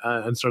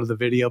 on sort of the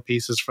video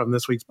pieces from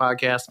this week's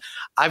podcast.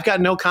 I've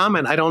got no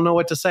comment. I don't know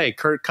what to say.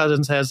 Kirk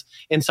Cousins has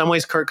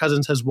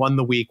won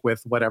the week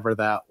with whatever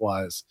that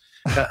was.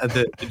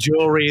 The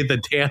jewelry, the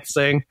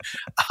dancing.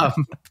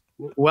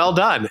 Well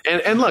done.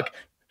 And look,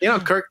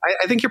 Kirk,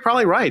 I think you're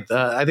probably right.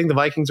 I think the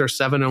Vikings are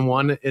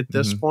 7-1 at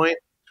this point.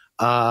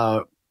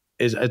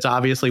 It's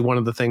obviously one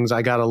of the things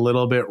I got a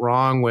little bit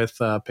wrong with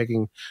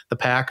picking the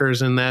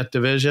Packers in that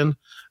division.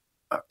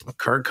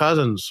 Kirk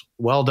Cousins,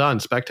 well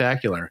done,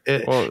 spectacular.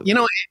 But you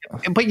know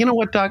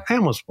what, Doug? I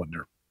almost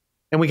wonder,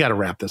 and we got to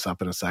wrap this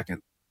up in a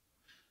second.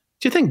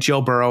 Do you think Joe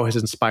Burrow has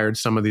inspired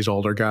some of these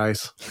older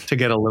guys to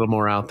get a little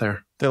more out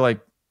there? They're like,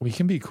 we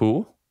can be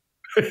cool.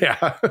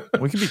 Yeah,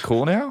 we can be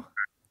cool now.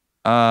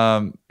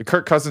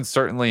 Kirk Cousins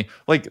certainly,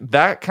 like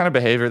that kind of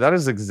behavior. That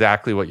is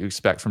exactly what you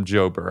expect from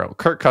Joe Burrow.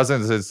 Kirk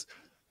Cousins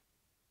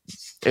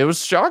it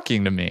was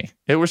shocking to me.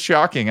 It was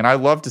shocking, and I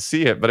love to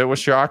see it, but it was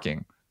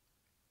shocking.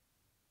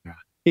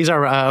 He's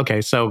our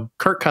so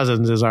Kirk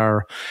Cousins is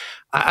our.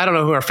 I don't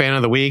know who our fan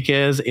of the week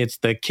is. It's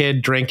the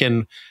kid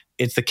drinking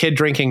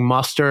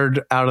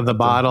mustard out of the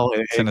bottle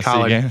in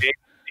college. Game.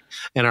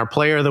 And our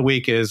player of the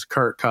week is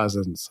Kirk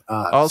Cousins.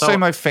 I'll say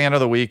my fan of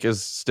the week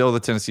is still the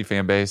Tennessee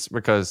fan base,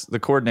 because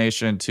the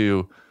coordination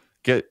to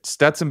get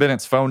Stetson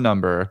Bennett's phone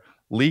number,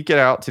 leak it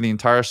out to the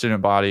entire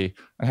student body,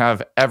 and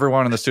have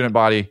everyone in the student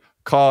body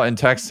call and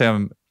text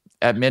him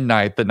at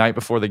midnight the night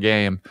before the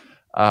game.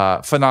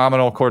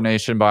 Phenomenal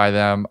coordination by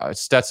them.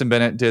 Stetson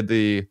Bennett did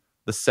the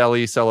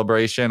Selly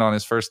celebration on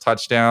his first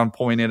touchdown,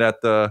 pointed at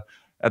the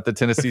at the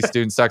Tennessee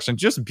student section.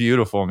 Just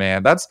beautiful,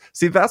 man. That's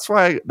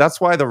why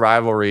the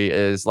rivalry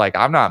is like,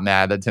 I'm not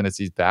mad that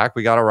Tennessee's back.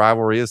 We got a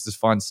rivalry. This is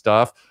fun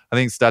stuff. I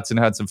think Stetson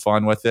had some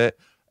fun with it,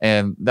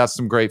 and that's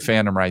some great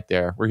fandom right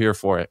there. We're here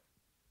for it.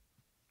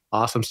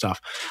 Awesome stuff.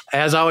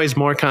 As always,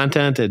 more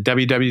content at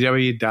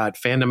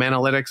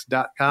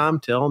www.fandomanalytics.com.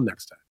 Till next time.